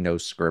actually know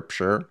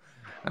Scripture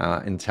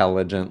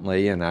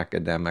intelligently and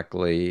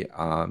academically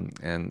and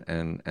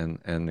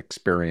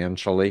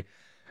experientially,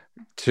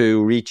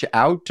 to reach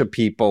out to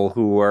people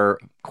who are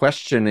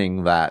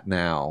questioning that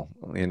now,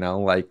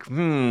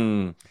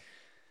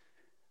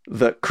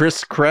 the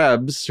Chris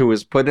Krebs, who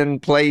was put in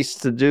place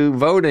to do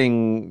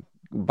voting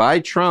by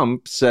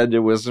Trump, said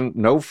there was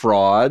no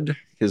fraud.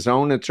 His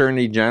own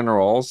attorney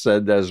general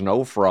said there's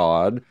no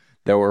fraud.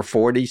 There were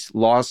 40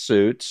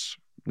 lawsuits.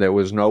 There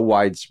was no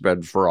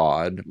widespread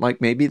fraud.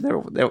 Like maybe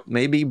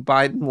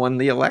Biden won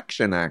the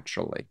election,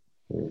 actually.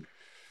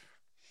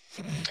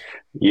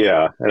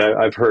 Yeah, and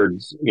I've heard,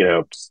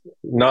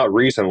 not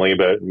recently,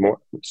 but more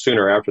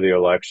sooner after the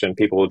election,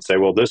 people would say,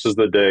 "Well, this is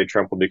the day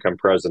Trump will become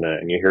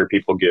president," and you hear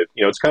people get,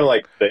 it's kind of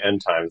like the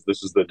end times.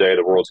 This is the day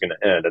the world's going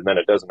to end, and then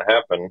it doesn't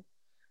happen,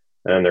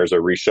 and there's a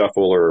reshuffle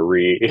or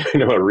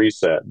a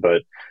reset.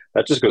 But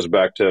that just goes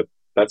back to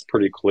that's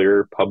pretty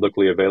clear,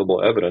 publicly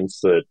available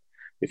evidence that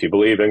if you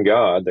believe in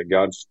God, that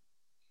God's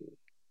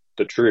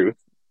the truth.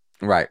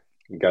 Right.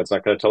 God's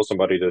not going to tell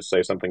somebody to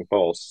say something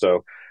false.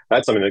 So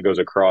that's something that goes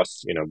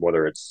across,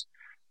 whether it's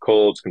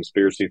cults,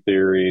 conspiracy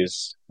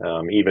theories,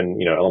 even,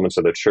 elements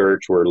of the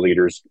church where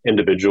leaders,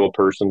 individual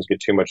persons get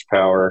too much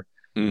power.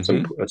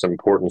 Mm-hmm. It's an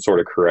important sort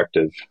of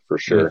corrective for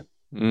sure.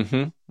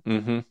 Mm-hmm.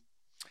 Mm-hmm.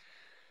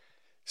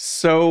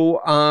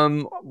 So,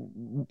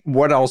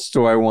 what else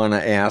do I want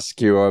to ask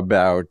you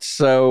about?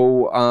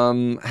 So,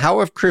 how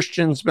have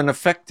Christians been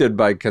affected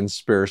by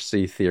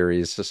conspiracy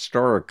theories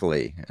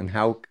historically, and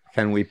how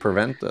can we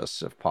prevent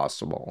this if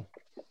possible?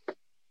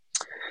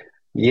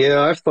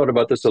 Yeah, I've thought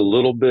about this a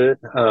little bit.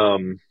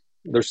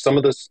 There's some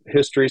of this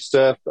history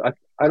stuff.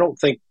 I don't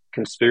think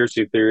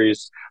conspiracy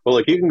theories, well,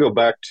 like you can go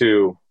back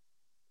to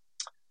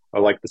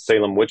like the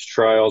Salem witch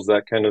trials,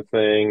 that kind of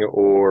thing,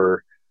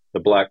 or the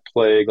Black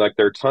Plague. Like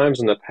there are times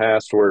in the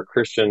past where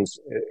Christians,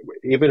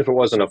 even if it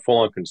wasn't a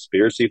full-on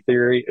conspiracy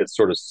theory, it's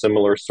sort of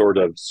similar sort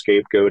of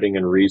scapegoating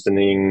and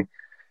reasoning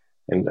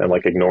and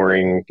like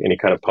ignoring any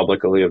kind of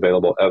publicly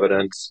available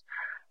evidence.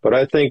 But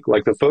I think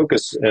like the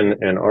focus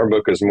in our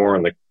book is more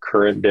on the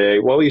current day.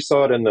 Well, we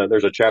saw it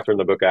there's a chapter in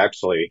the book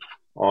actually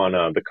on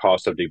the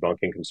cost of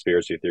debunking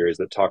conspiracy theories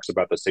that talks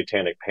about the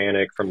satanic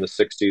panic from the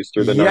 60s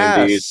through the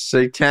 90s.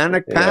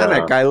 Satanic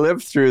panic. I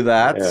lived through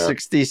that.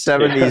 60s,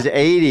 70s,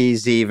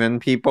 80s even.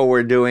 People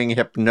were doing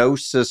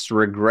hypnosis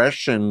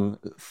regression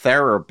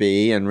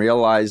therapy and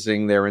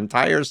realizing their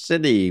entire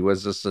city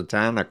was a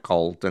satanic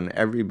cult and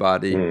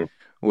everybody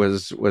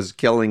was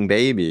killing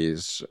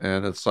babies.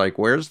 And it's like,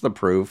 where's the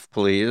proof,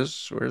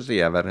 please? Where's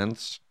the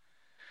evidence?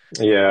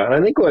 Yeah, and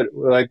I think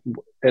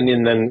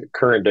and then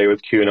current day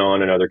with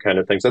QAnon and other kind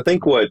of things. I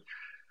think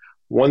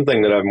one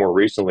thing that I've more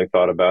recently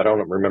thought about, I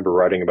don't remember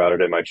writing about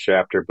it in my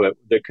chapter, but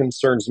that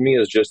concerns me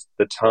is just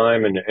the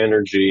time and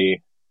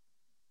energy,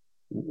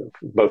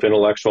 both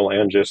intellectual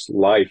and just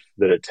life,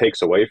 that it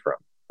takes away from,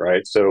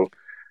 right? So,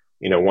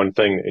 one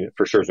thing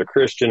for sure as a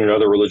Christian, and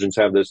other religions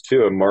have this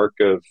too, a mark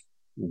of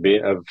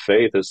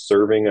faith is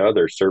serving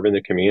others, serving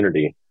the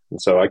community.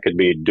 And so I could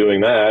be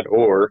doing that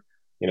or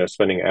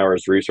spending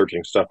hours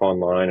researching stuff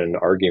online and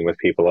arguing with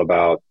people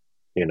about,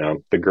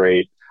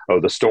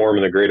 the storm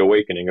and the great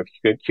awakening of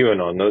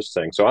QAnon, those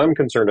things. So I'm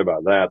concerned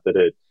about that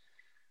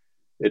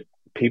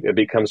it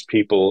becomes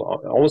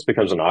almost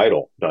becomes an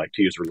idol, like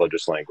to use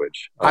religious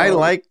language. I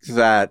like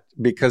that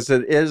because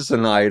it is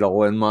an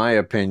idol, in my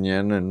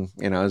opinion. And,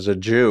 as a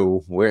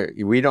Jew,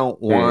 we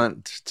don't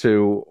want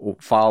to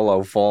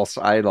follow false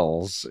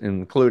idols,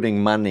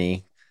 including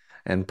money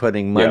and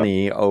putting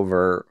money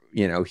over,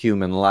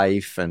 human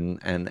life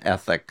and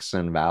ethics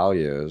and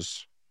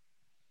values,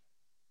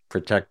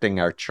 protecting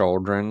our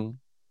children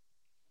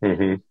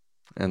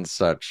and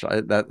such.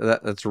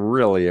 That's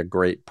really a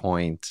great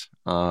point.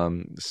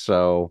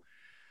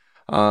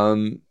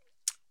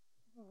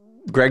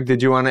 Greg,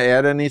 did you want to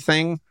add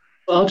anything?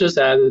 Well, I'll just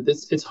add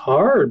that it's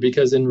hard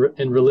because in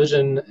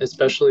religion,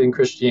 especially in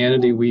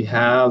Christianity, we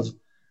have,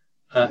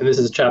 and this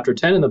is chapter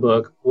 10 in the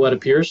book, what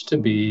appears to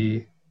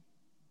be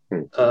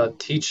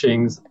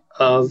teachings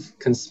of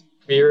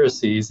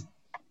conspiracies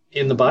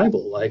in the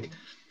Bible, like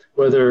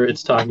whether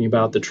it's talking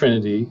about the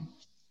Trinity,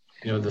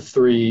 the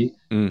three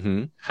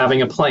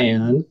having a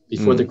plan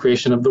before the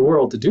creation of the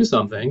world to do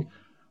something,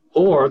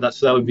 or that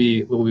would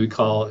be what we would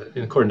call,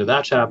 according to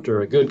that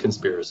chapter, a good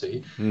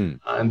conspiracy.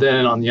 And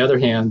then on the other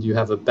hand, you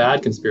have a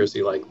bad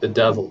conspiracy like the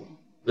devil.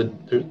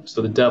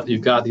 So the devil,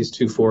 you've got these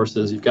two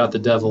forces, you've got the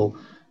devil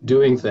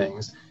doing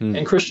things.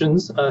 And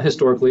Christians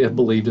historically have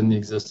believed in the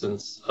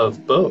existence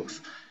of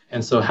both.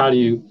 And so how do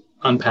you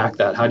unpack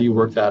that? How do you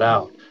work that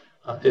out?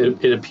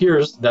 It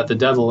appears that the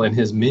devil and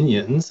his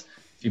minions,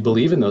 if you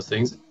believe in those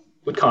things,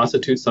 would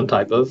constitute some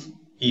type of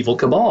evil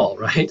cabal,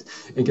 right?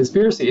 And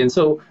conspiracy. And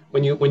so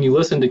when you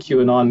listen to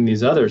QAnon and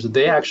these others,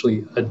 they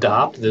actually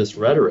adopt this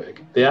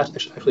rhetoric. They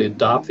actually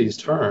adopt these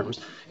terms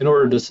in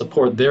order to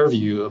support their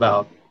view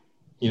about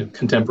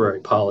contemporary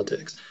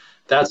politics.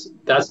 That's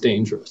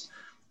dangerous.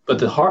 But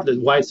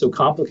why it's so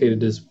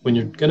complicated is when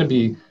you're going to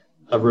be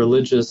a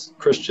religious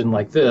Christian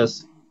like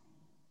this,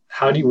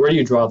 where do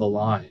you draw the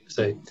line?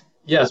 Say,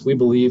 yes, we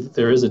believe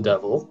there is a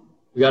devil.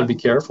 We got to be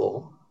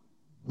careful,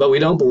 but we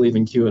don't believe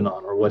in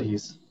QAnon or what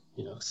he's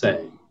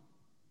saying.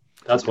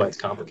 That's why it's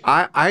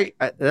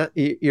complicated.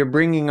 You're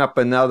bringing up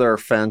another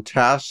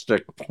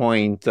fantastic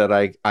point that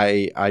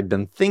I've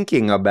been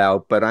thinking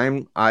about, but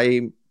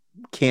I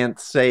can't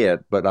say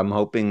it, but I'm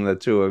hoping the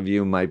two of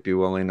you might be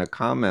willing to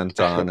comment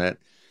on it.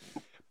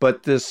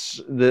 But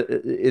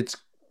it's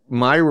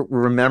my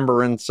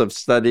remembrance of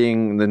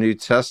studying the New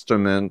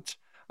Testament.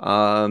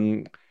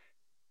 It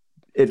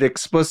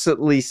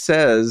explicitly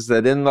says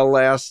that in the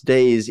last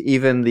days,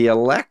 even the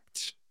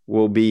elect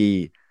will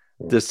be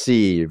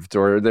deceived,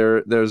 or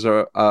there's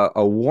a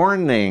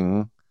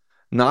warning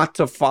not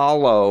to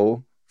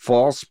follow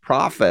false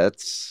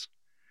prophets,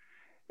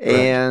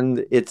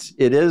 and it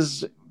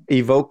is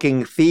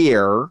evoking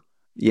fear,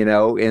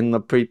 in the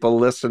people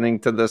listening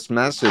to this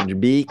message.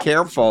 Be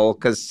careful,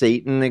 because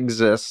Satan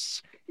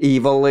exists,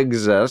 evil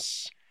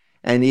exists,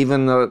 and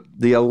even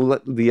the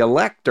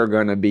elect are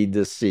going to be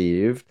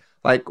deceived.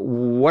 Like,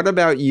 what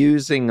about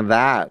using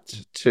that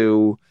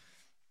to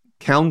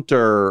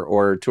counter,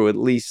 or to at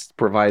least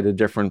provide a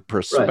different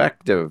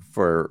perspective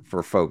for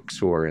folks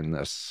who are in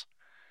this?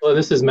 Well,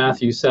 this is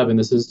Matthew 7.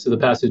 This is to the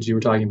passage you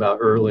were talking about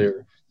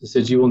earlier. It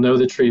says, you will know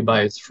the tree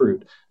by its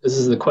fruit. This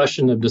is the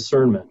question of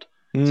discernment.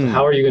 So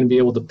how are you going to be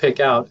able to pick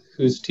out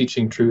who's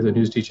teaching truth and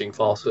who's teaching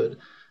falsehood?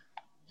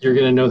 You're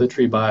going to know the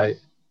tree by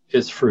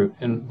its fruit.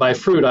 And by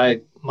fruit,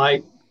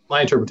 my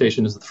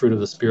interpretation is the fruit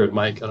of the Spirit.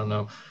 Mike, I don't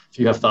know if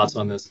you have thoughts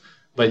on this,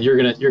 but you're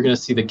gonna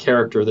see the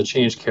character, the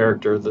changed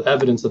character, the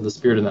evidence of the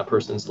Spirit in that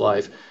person's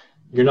life.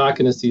 You're not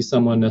going to see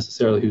someone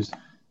necessarily who's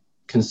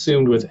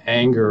consumed with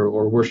anger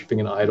or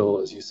worshiping an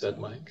idol, as you said,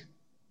 Mike.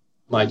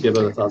 Mike, do you have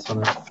other thoughts on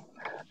that?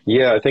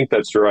 Yeah, I think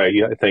that's right.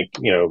 Yeah, I think,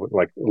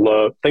 like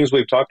love, things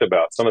we've talked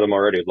about, some of them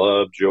already: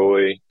 love,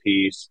 joy,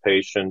 peace,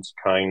 patience,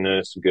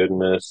 kindness,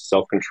 goodness,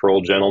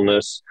 self-control,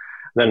 gentleness.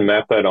 And then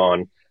map that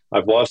on.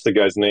 I've lost the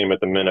guy's name at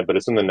the minute, but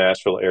it's in the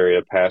Nashville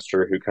area,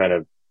 pastor who kind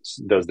of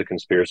does the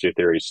conspiracy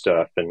theory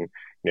stuff. And,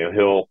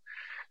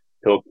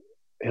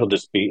 he'll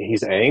just be,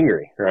 he's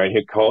angry, right?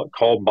 He'll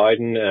call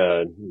Biden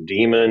a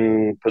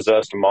demon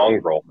possessed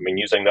mongrel. I mean,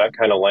 using that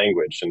kind of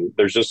language. And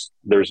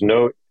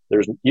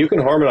you can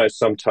harmonize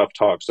some tough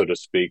talk, so to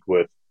speak,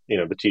 with,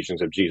 the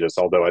teachings of Jesus.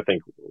 Although I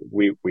think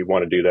we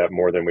want to do that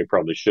more than we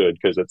probably should,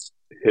 because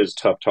his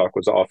tough talk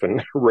was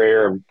often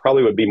rare and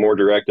probably would be more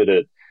directed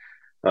at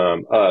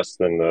us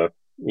than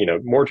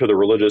more to the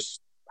religious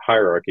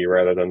hierarchy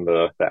rather than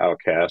the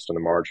outcast and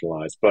the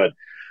marginalized.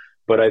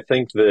 But I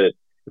think that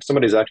if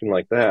somebody's acting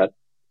like that,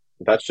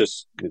 that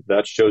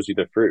shows you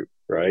the fruit,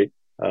 right?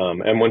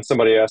 And when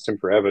somebody asked him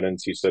for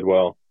evidence, he said,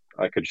 well,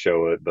 I could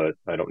show it, but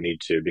I don't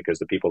need to, because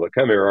the people that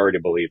come here already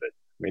believe it.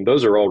 I mean,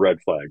 those are all red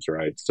flags,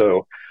 right?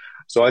 So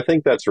I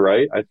think that's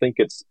right. I think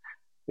it's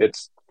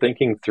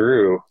thinking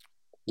through,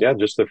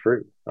 just the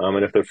fruit.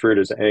 And if the fruit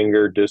is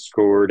anger,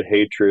 discord,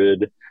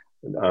 hatred,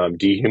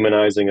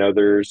 dehumanizing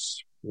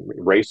others,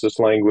 racist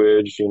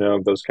language,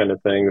 those kind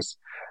of things,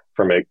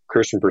 from a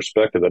Christian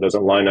perspective, that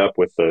doesn't line up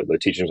with the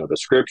teachings of the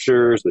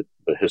scriptures,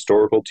 the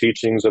historical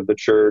teachings of the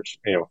church,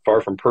 far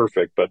from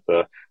perfect, but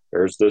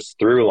there's this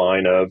through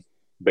line of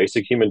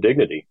basic human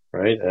dignity,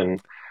 right?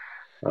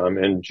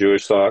 And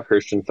Jewish thought,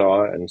 Christian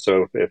thought. And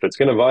so if it's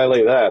going to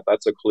violate that,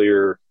 that's a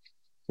clear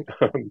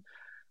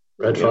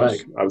red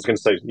flag. I was going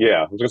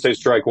to say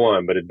strike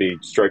one, but it'd be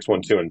strikes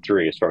 1, 2, and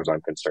 3 as far as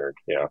I'm concerned.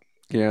 Yeah.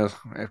 Yeah,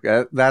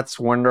 that's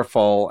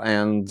wonderful.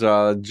 And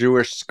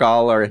Jewish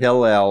scholar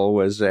Hillel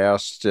was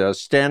asked,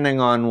 standing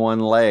on one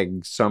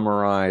leg,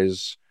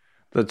 summarize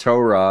the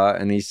Torah,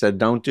 and he said,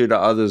 don't do to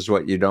others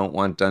what you don't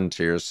want done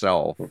to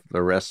yourself.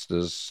 The rest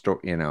is,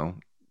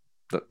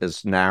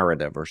 is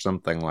narrative or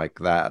something like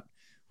that,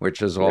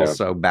 which is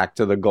also back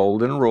to the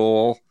golden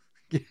rule.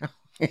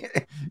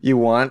 You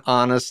want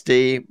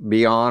honesty,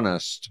 be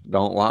honest,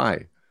 don't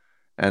lie.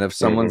 And if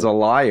someone's a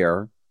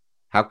liar,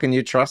 how can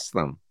you trust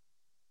them?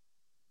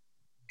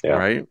 Yeah.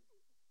 Right.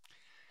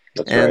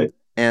 That's right.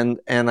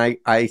 And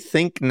I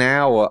think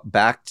now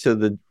back to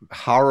the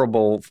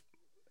horrible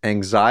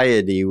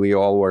anxiety we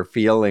all were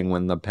feeling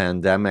when the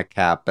pandemic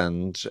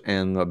happened,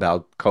 and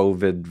about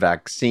COVID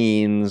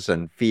vaccines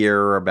and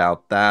fear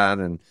about that,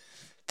 and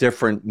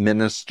different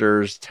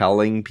ministers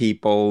telling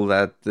people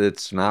that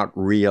it's not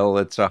real,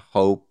 it's a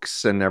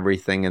hoax and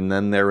everything. And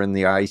then they're in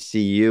the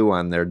ICU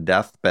on their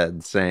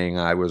deathbed saying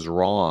I was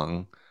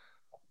wrong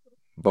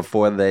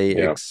before they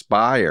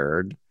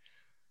expired.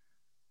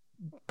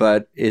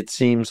 But it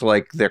seems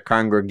like their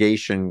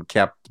congregation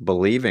kept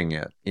believing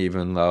it,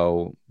 even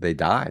though they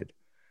died.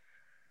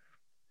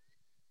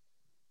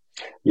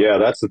 Yeah,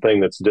 that's the thing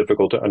that's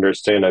difficult to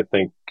understand. I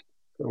think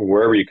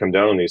wherever you come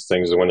down on these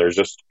things is when there's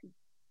just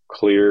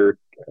clear,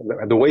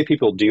 the way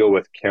people deal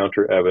with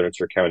counter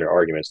evidence or counter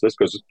arguments. This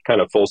goes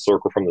kind of full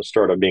circle from the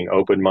start of being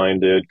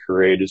open-minded,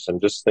 courageous, and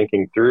just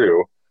thinking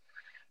through,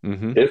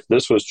 if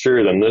this was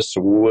true, then this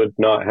would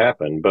not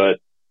happen. But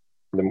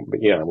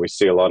we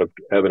see a lot of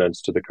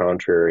evidence to the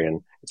contrary,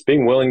 and it's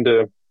being willing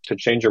to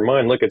change your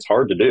mind. Look, it's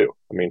hard to do.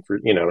 I mean,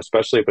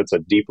 especially if it's a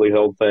deeply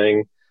held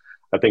thing.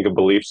 I think of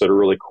beliefs that are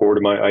really core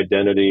to my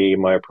identity,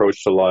 my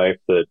approach to life,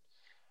 that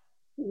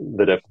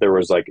if there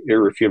was like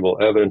irrefutable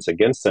evidence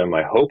against them,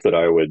 I hope that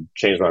I would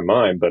change my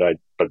mind.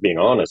 But being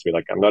honest, be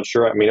like, I'm not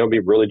sure. I mean, it would be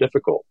really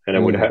difficult, and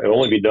it would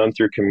only be done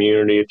through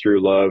community,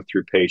 through love,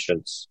 through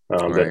patience,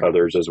 with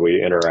others as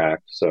we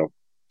interact. So,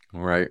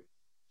 right.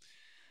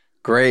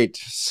 Great.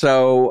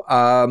 So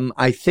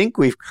I think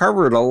we've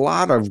covered a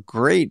lot of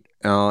great,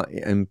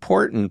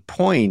 important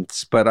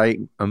points, but I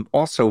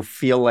also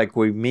feel like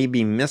we may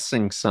be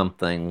missing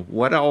something.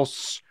 What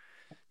else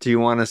do you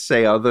want to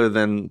say other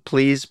than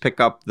please pick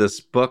up this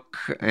book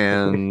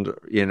and,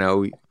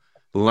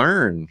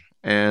 learn?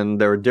 And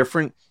there are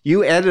different,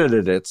 you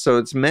edited it, so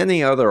it's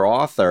many other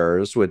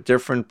authors with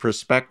different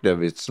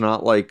perspective. It's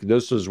not like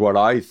this is what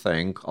I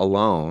think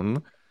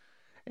alone.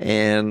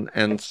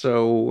 And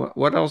so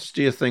what else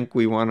do you think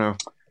we want to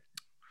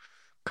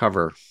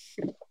cover?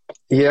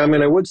 Yeah, I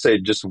mean, I would say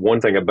just one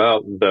thing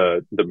about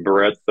the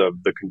breadth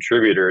of the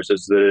contributors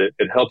is that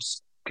it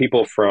helps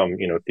people from,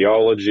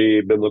 theology,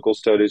 biblical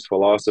studies,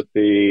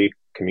 philosophy,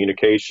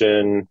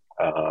 communication,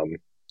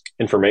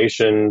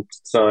 information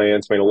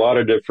science. I mean, a lot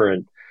of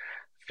different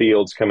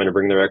fields come in to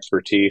bring their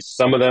expertise.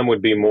 Some of them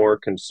would be more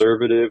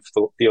conservative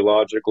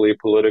theologically,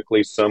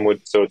 politically. Some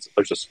would,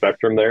 there's a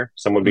spectrum there.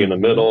 Some would be in the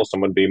middle.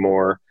 Some would be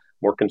more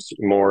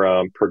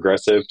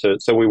progressive.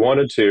 So we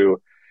wanted to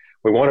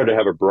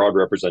have a broad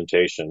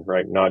representation,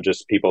 right? Not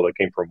just people that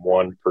came from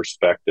one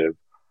perspective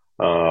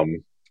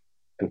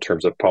in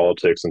terms of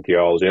politics and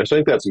theology. I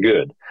think that's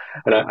good.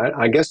 And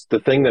I guess the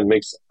thing that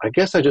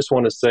I just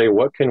want to say,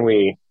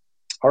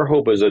 our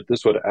hope is that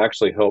this would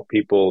actually help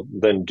people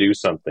then do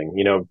something.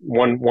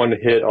 One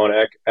hit on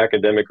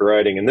academic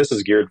writing, and this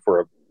is geared for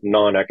a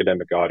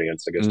non-academic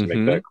audience, I guess, to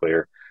make that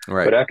clear.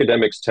 Right. But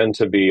academics tend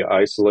to be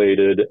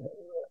isolated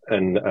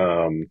and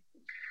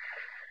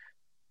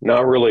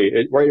not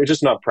really, right? It's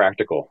just not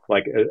practical.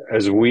 Like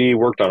as we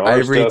worked on our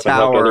Ivory stuff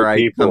Tower, and helped other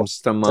people.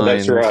 Comes to mind.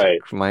 That's right.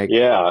 Mike.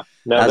 Yeah.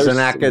 Now, as an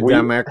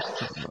academic,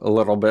 a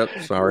little bit.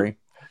 Sorry.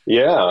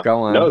 Yeah.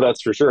 Go on. No,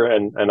 that's for sure.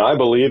 And I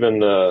believe in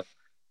the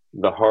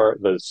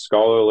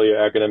scholarly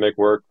academic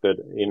work that,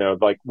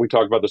 like we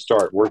talked about at the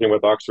start, working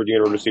with Oxford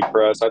University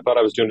Press. I thought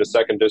I was doing a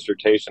second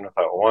dissertation. I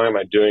thought, why am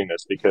I doing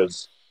this?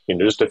 Because,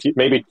 just a few,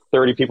 maybe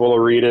 30 people will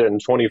read it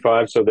and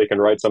 25 so they can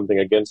write something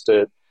against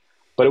it.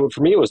 But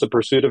for me, it was the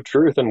pursuit of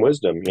truth and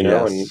wisdom,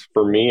 Yes. and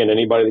for me and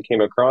anybody that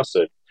came across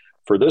it.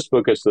 For this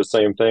book, it's the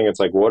same thing. It's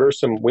like,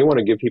 we want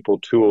to give people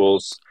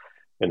tools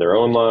in their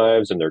own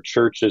lives, in their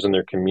churches, in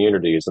their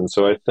communities. And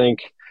so I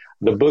think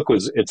the book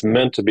it's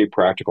meant to be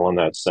practical in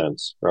that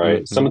sense,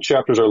 right? Some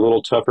chapters are a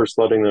little tougher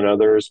sledding than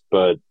others,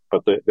 but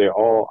they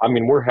all,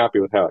 we're happy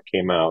with how it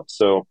came out.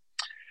 So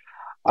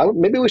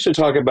maybe we should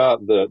talk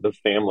about the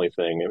family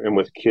thing and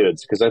with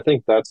kids, because I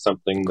think that's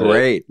something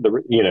great.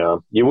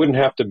 You wouldn't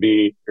have to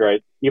be,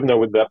 right, even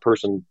though that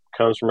person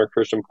comes from a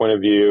Christian point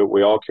of view,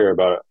 we all care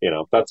about,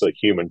 that's a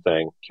human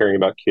thing, caring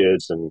about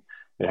kids and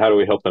how do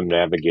we help them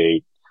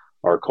navigate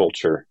our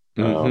culture.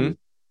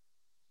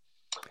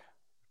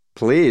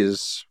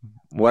 Please,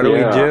 what do we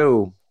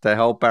do to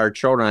help our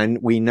children?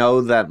 We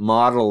know that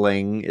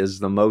modeling is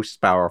the most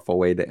powerful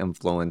way to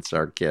influence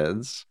our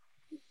kids.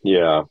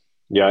 Yeah,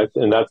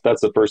 and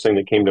that's the first thing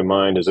that came to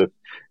mind, is if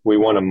we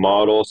want to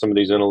model some of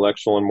these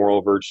intellectual and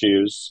moral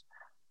virtues,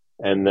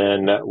 and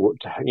then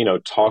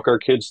talk our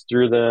kids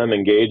through them,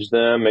 engage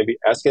them, maybe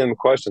asking them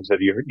questions.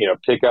 Have you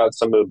pick out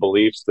some of the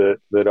beliefs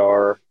that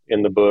are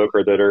in the book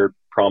or that are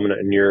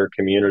prominent in your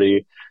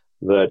community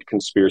that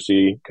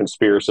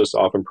conspiracists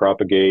often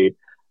propagate.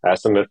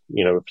 Ask them if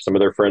some of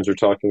their friends are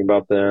talking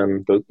about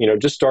them.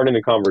 Just starting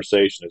the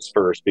conversation is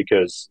first,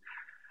 because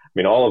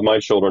all of my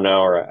children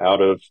now are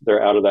out of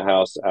the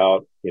house,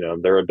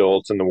 they're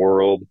adults in the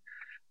world.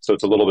 So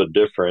it's a little bit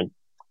different,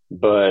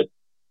 but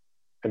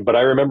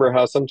I remember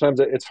how sometimes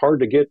it's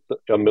hard to get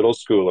a middle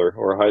schooler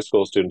or a high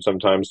school student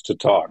sometimes to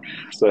talk.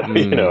 So,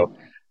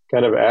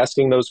 kind of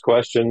asking those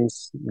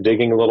questions,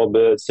 digging a little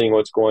bit, seeing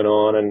what's going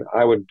on. And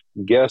I would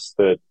guess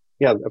that,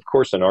 of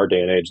course, in our day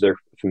and age, they're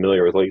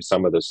familiar with at least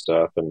some of this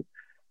stuff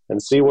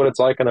and see what it's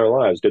like in their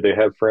lives. Do they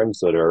have friends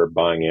that are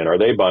buying in? Are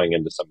they buying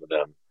into some of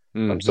them?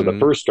 So the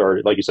first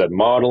start, like you said,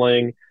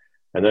 modeling,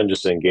 and then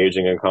just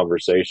engaging in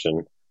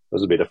conversation.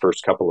 Those would be the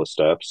first couple of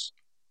steps.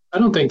 I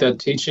don't think that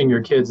teaching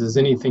your kids is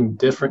anything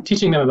different.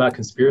 Teaching them about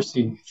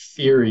conspiracy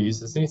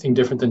theories is anything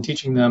different than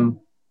teaching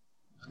them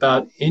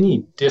about any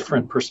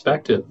different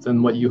perspective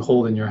than what you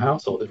hold in your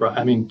household.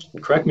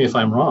 Correct me if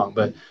I'm wrong,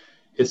 but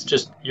it's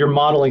just you're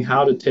modeling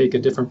how to take a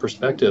different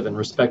perspective and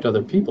respect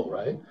other people,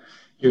 right?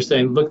 You're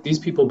saying, look, these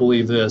people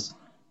believe this.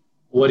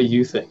 What do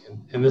you think?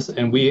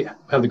 And we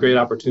have the great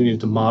opportunity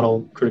to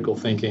model critical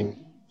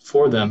thinking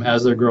for them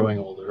as they're growing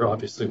older.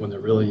 Obviously, when they're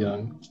really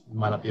young, you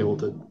might not be able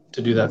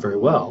to do that very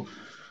well.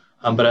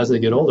 But as they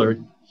get older,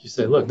 you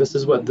say, look, this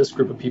is what this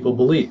group of people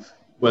believe,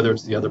 whether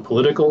it's the other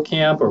political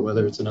camp or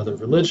whether it's another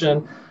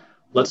religion.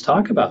 Let's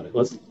talk about it.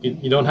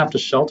 You don't have to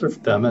shelter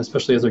them,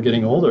 especially as they're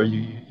getting older.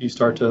 You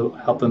start to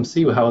help them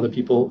see how other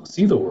people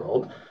see the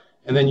world,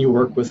 and then you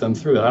work with them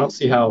through it. I don't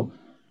see how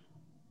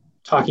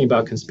talking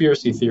about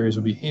conspiracy theories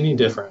would be any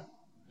different.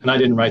 And I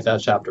didn't write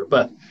that chapter,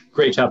 but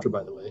great chapter,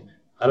 by the way.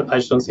 I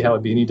just don't see how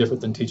it'd be any different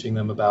than teaching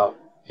them about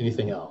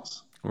anything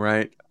else.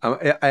 Right.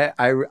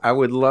 I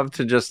would love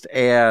to just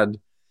add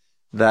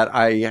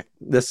that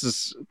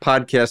this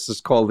podcast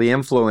is called The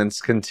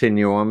Influence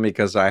Continuum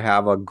because I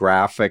have a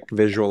graphic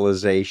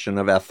visualization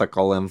of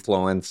ethical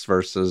influence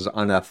versus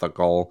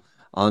unethical,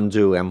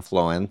 undue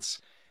influence.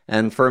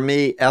 And for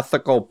me,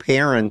 ethical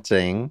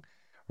parenting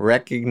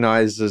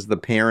recognizes the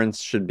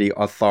parents should be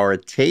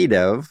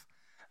authoritative,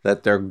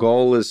 that their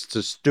goal is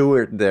to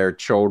steward their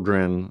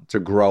children to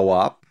grow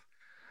up,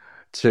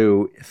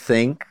 to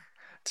think,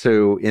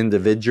 to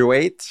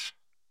individuate,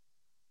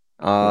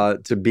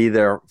 to be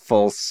their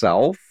full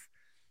self.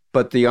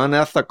 But the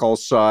unethical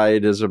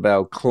side is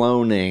about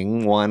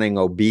cloning, wanting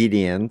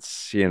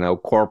obedience,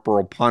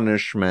 corporal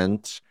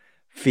punishment,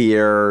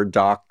 fear,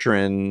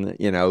 doctrine,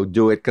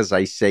 do it because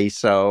I say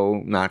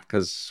so, not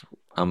because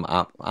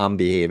I'm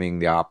behaving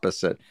the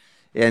opposite.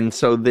 And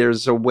so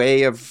there's a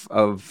way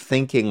of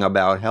thinking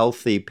about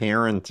healthy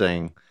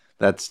parenting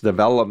that's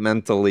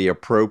developmentally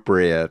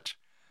appropriate,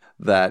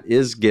 that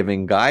is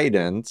giving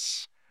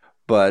guidance,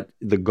 but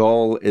the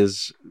goal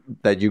is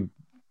that you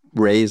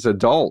raise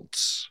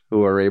adults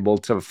who are able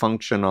to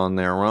function on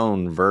their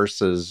own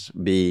versus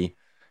be,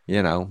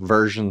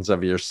 versions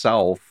of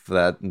yourself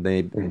that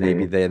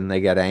maybe then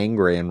they get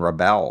angry and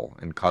rebel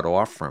and cut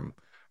off from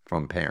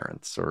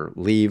parents, or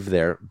leave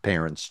their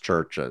parents'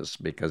 churches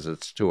because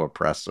it's too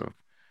oppressive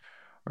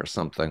or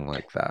something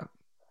like that.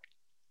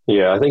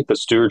 Yeah, I think the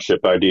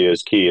stewardship idea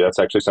is key. That's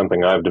actually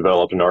something I've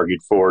developed and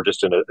argued for,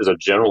 just as a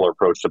general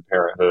approach to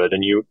parenthood.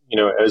 And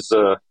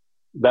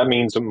that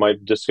means my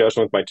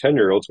discussion with my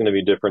 10-year-old is going to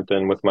be different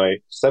than with my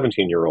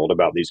 17-year-old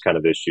about these kind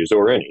of issues,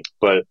 or any.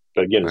 But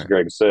again, as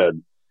Greg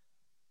said,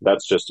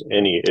 that's just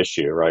any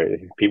issue, right?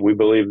 We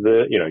believe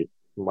that,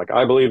 like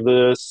I believe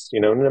this,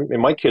 and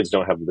my kids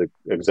don't have the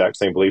exact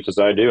same beliefs as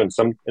I do. In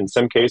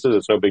some cases,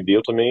 it's no big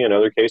deal to me. In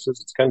other cases,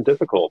 it's kind of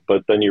difficult.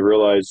 But then you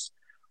realize,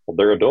 well,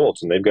 they're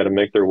adults and they've got to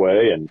make their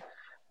way. And,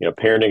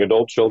 parenting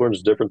adult children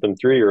is different than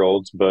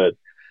 3-year-olds. But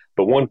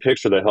one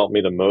picture that helped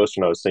me the most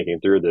when I was thinking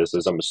through this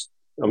is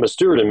I'm a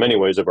steward in many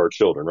ways of our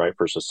children, right?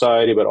 For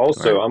society, but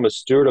also I'm a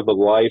steward of the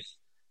life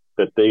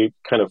that they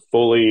kind of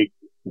fully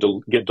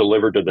get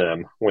delivered to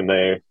them when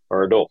they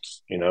are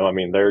adults.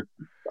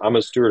 I'm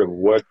a steward of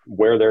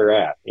where they're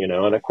at,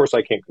 and of course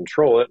I can't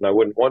control it, and I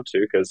wouldn't want to,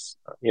 because,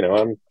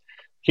 I'm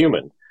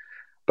human.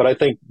 But I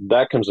think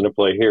that comes into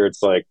play here.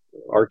 It's like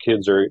our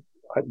kids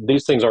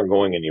these things aren't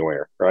going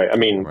anywhere, right?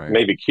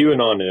 Maybe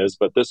QAnon is,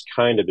 but this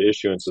kind of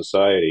issue in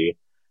society,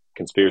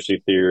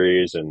 conspiracy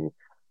theories and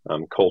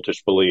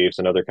cultish beliefs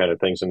and other kind of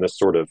things in this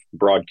sort of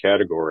broad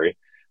category,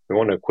 we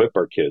want to equip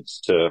our kids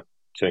to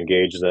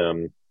engage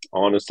them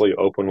honestly,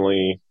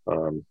 openly,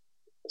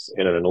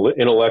 in an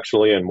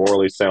intellectually and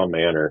morally sound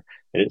manner.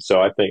 And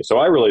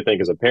I really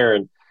think as a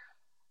parent,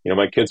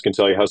 my kids can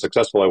tell you how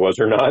successful I was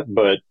or not,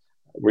 but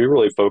we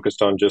really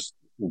focused on just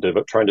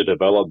trying to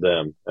develop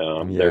them,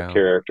 their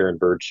character and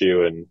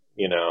virtue, and,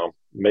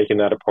 making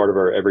that a part of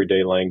our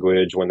everyday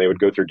language when they would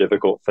go through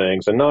difficult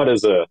things, and not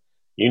as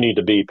you need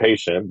to be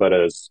patient, but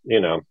as,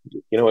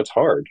 it's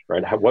hard,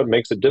 right? What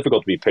makes it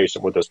difficult to be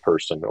patient with this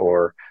person,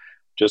 or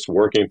just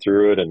working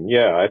through it. And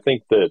I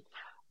think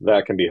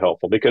that can be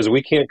helpful, because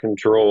we can't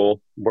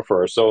control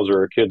for ourselves or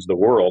our kids the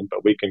world,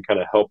 but we can kind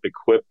of help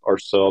equip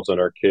ourselves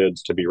and our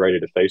kids to be ready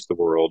to face the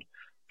world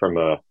from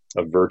a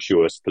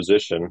virtuous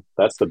position.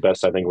 That's the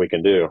best I think we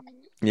can do.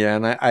 Yeah,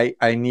 and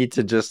I need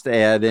to just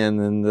add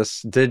in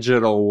this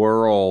digital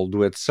world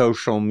with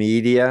social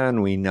media,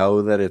 and we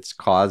know that it's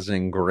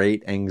causing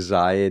great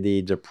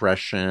anxiety,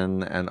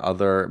 depression, and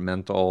other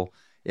mental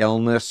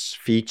illness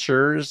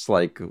features,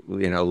 like,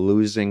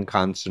 losing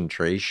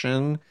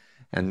concentration,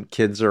 and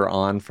kids are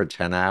on for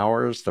 10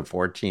 hours to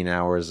 14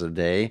 hours a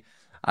day.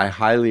 I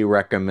highly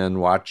recommend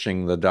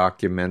watching the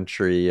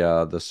documentary,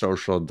 The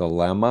Social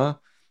Dilemma,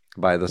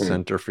 by the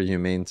Center for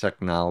Humane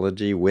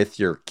Technology, with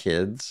your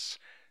kids,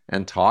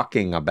 and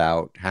talking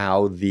about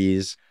how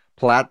these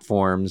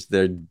platforms,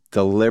 they're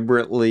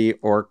deliberately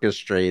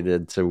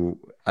orchestrated to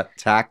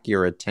attack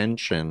your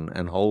attention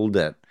and hold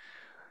it.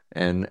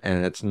 And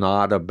it's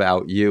not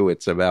about you.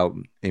 It's about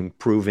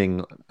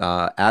improving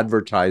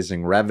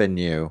advertising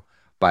revenue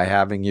by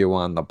having you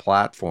on the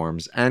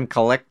platforms and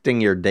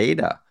collecting your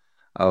data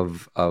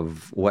of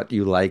what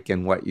you like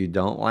and what you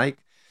don't like.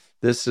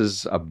 This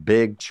is a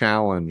big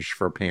challenge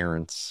for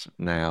parents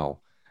now,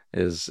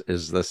 is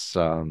this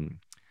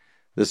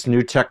this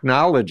new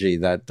technology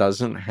that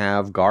doesn't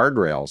have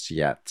guardrails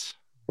yet.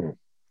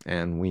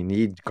 And we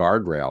need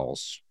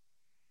guardrails.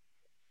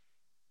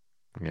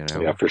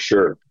 Yeah, for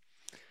sure.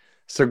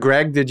 So,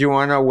 Greg, did you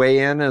want to weigh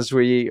in as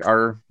we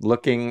are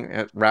looking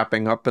at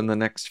wrapping up in the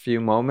next few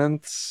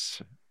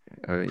moments?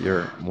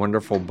 Your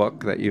wonderful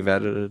book that you've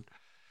edited.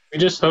 We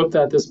just hope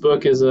that this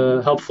book is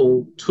a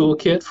helpful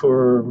toolkit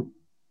for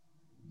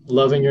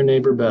loving your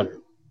neighbor better.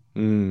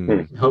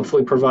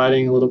 Hopefully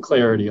providing a little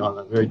clarity on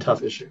a very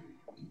tough issue.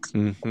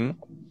 Mm-hmm.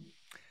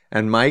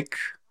 And Mike,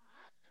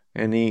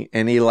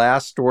 any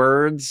last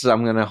words?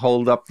 I'm going to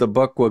hold up the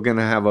book. We're going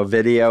to have a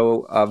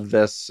video of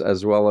this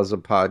as well as a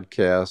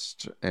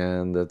podcast.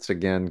 And it's,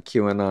 again,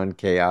 QAnon,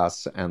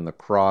 Chaos and the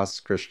Cross,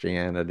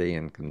 Christianity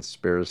and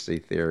Conspiracy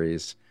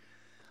Theories.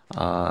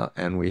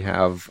 And we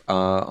have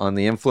on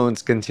the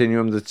Influence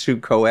Continuum the two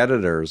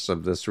co-editors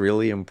of this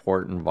really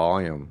important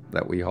volume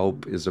that we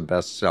hope is a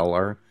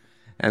bestseller.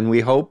 And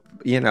we hope,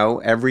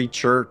 every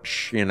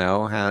church,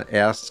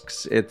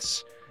 asks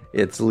its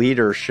its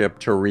leadership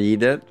to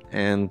read it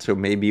and to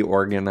maybe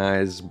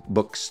organize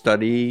book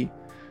study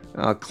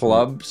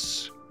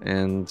clubs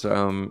and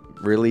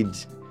really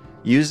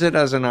use it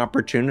as an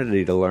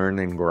opportunity to learn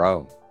and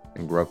grow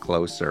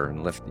closer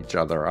and lift each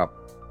other up.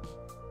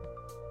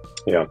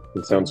 Yeah,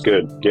 it sounds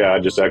good. Yeah, I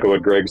just echo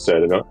what Greg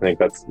said. I think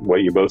that's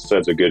what you both said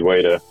is a good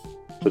way to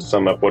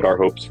sum up what our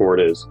hopes for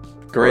it is.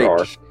 Great.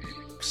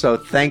 So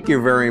thank you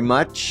very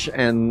much,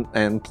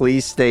 and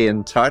please stay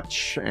in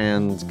touch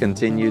and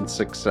continued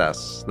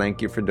success.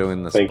 Thank you for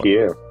doing this. Thank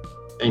you.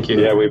 Thank you.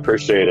 Yeah, we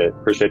appreciate it.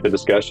 Appreciate the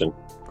discussion.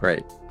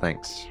 Great.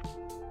 Thanks.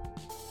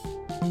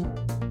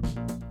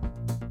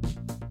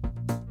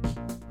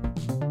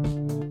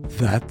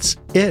 That's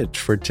it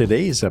for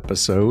today's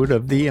episode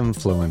of The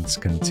Influence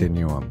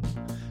Continuum.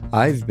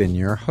 I've been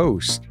your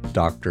host,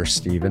 Dr.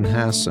 Stephen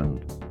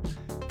Hassan.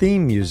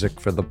 Theme music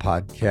for the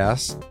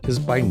podcast is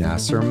by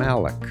Nasser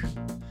Malik.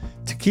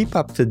 To keep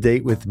up to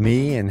date with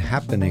me and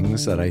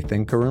happenings that I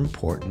think are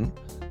important,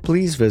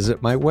 please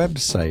visit my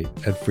website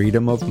at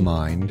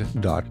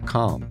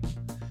freedomofmind.com.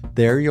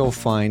 There you'll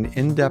find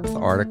in-depth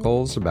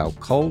articles about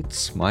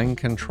cults, mind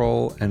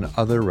control, and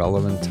other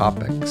relevant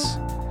topics.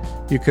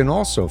 You can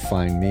also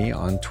find me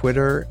on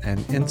Twitter and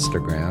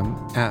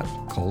Instagram at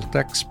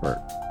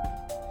CultExpert.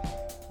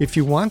 If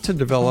you want to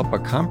develop a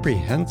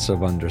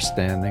comprehensive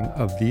understanding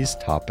of these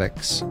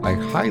topics, I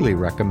highly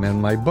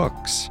recommend my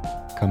books,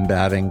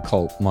 Combating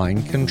Cult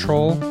Mind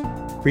Control,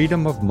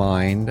 Freedom of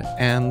Mind,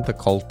 and The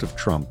Cult of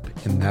Trump,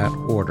 in that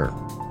order.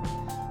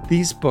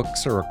 These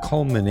books are a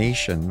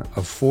culmination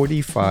of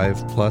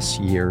 45-plus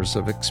years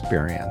of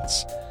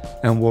experience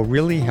and will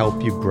really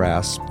help you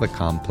grasp the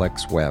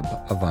complex web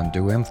of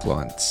undue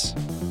influence.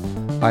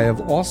 I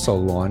have also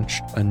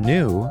launched a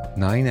new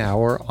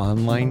 9-hour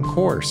online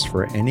course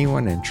for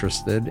anyone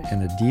interested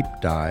in a deep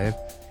dive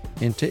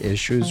into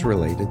issues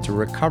related to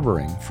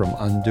recovering from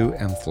undue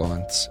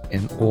influence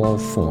in all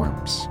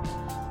forms.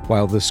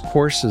 While this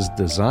course is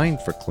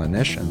designed for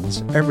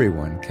clinicians,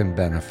 everyone can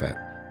benefit.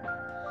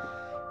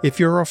 If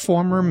you're a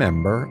former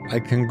member,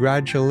 I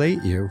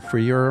congratulate you for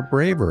your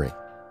bravery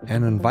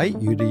and invite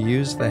you to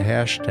use the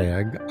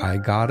hashtag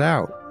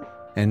 #IGotOut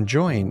and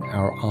join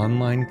our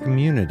online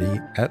community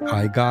at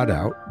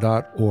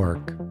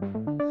igotout.org.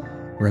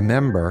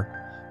 Remember,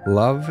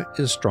 love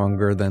is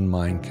stronger than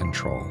mind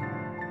control.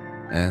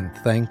 And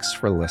thanks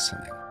for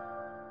listening.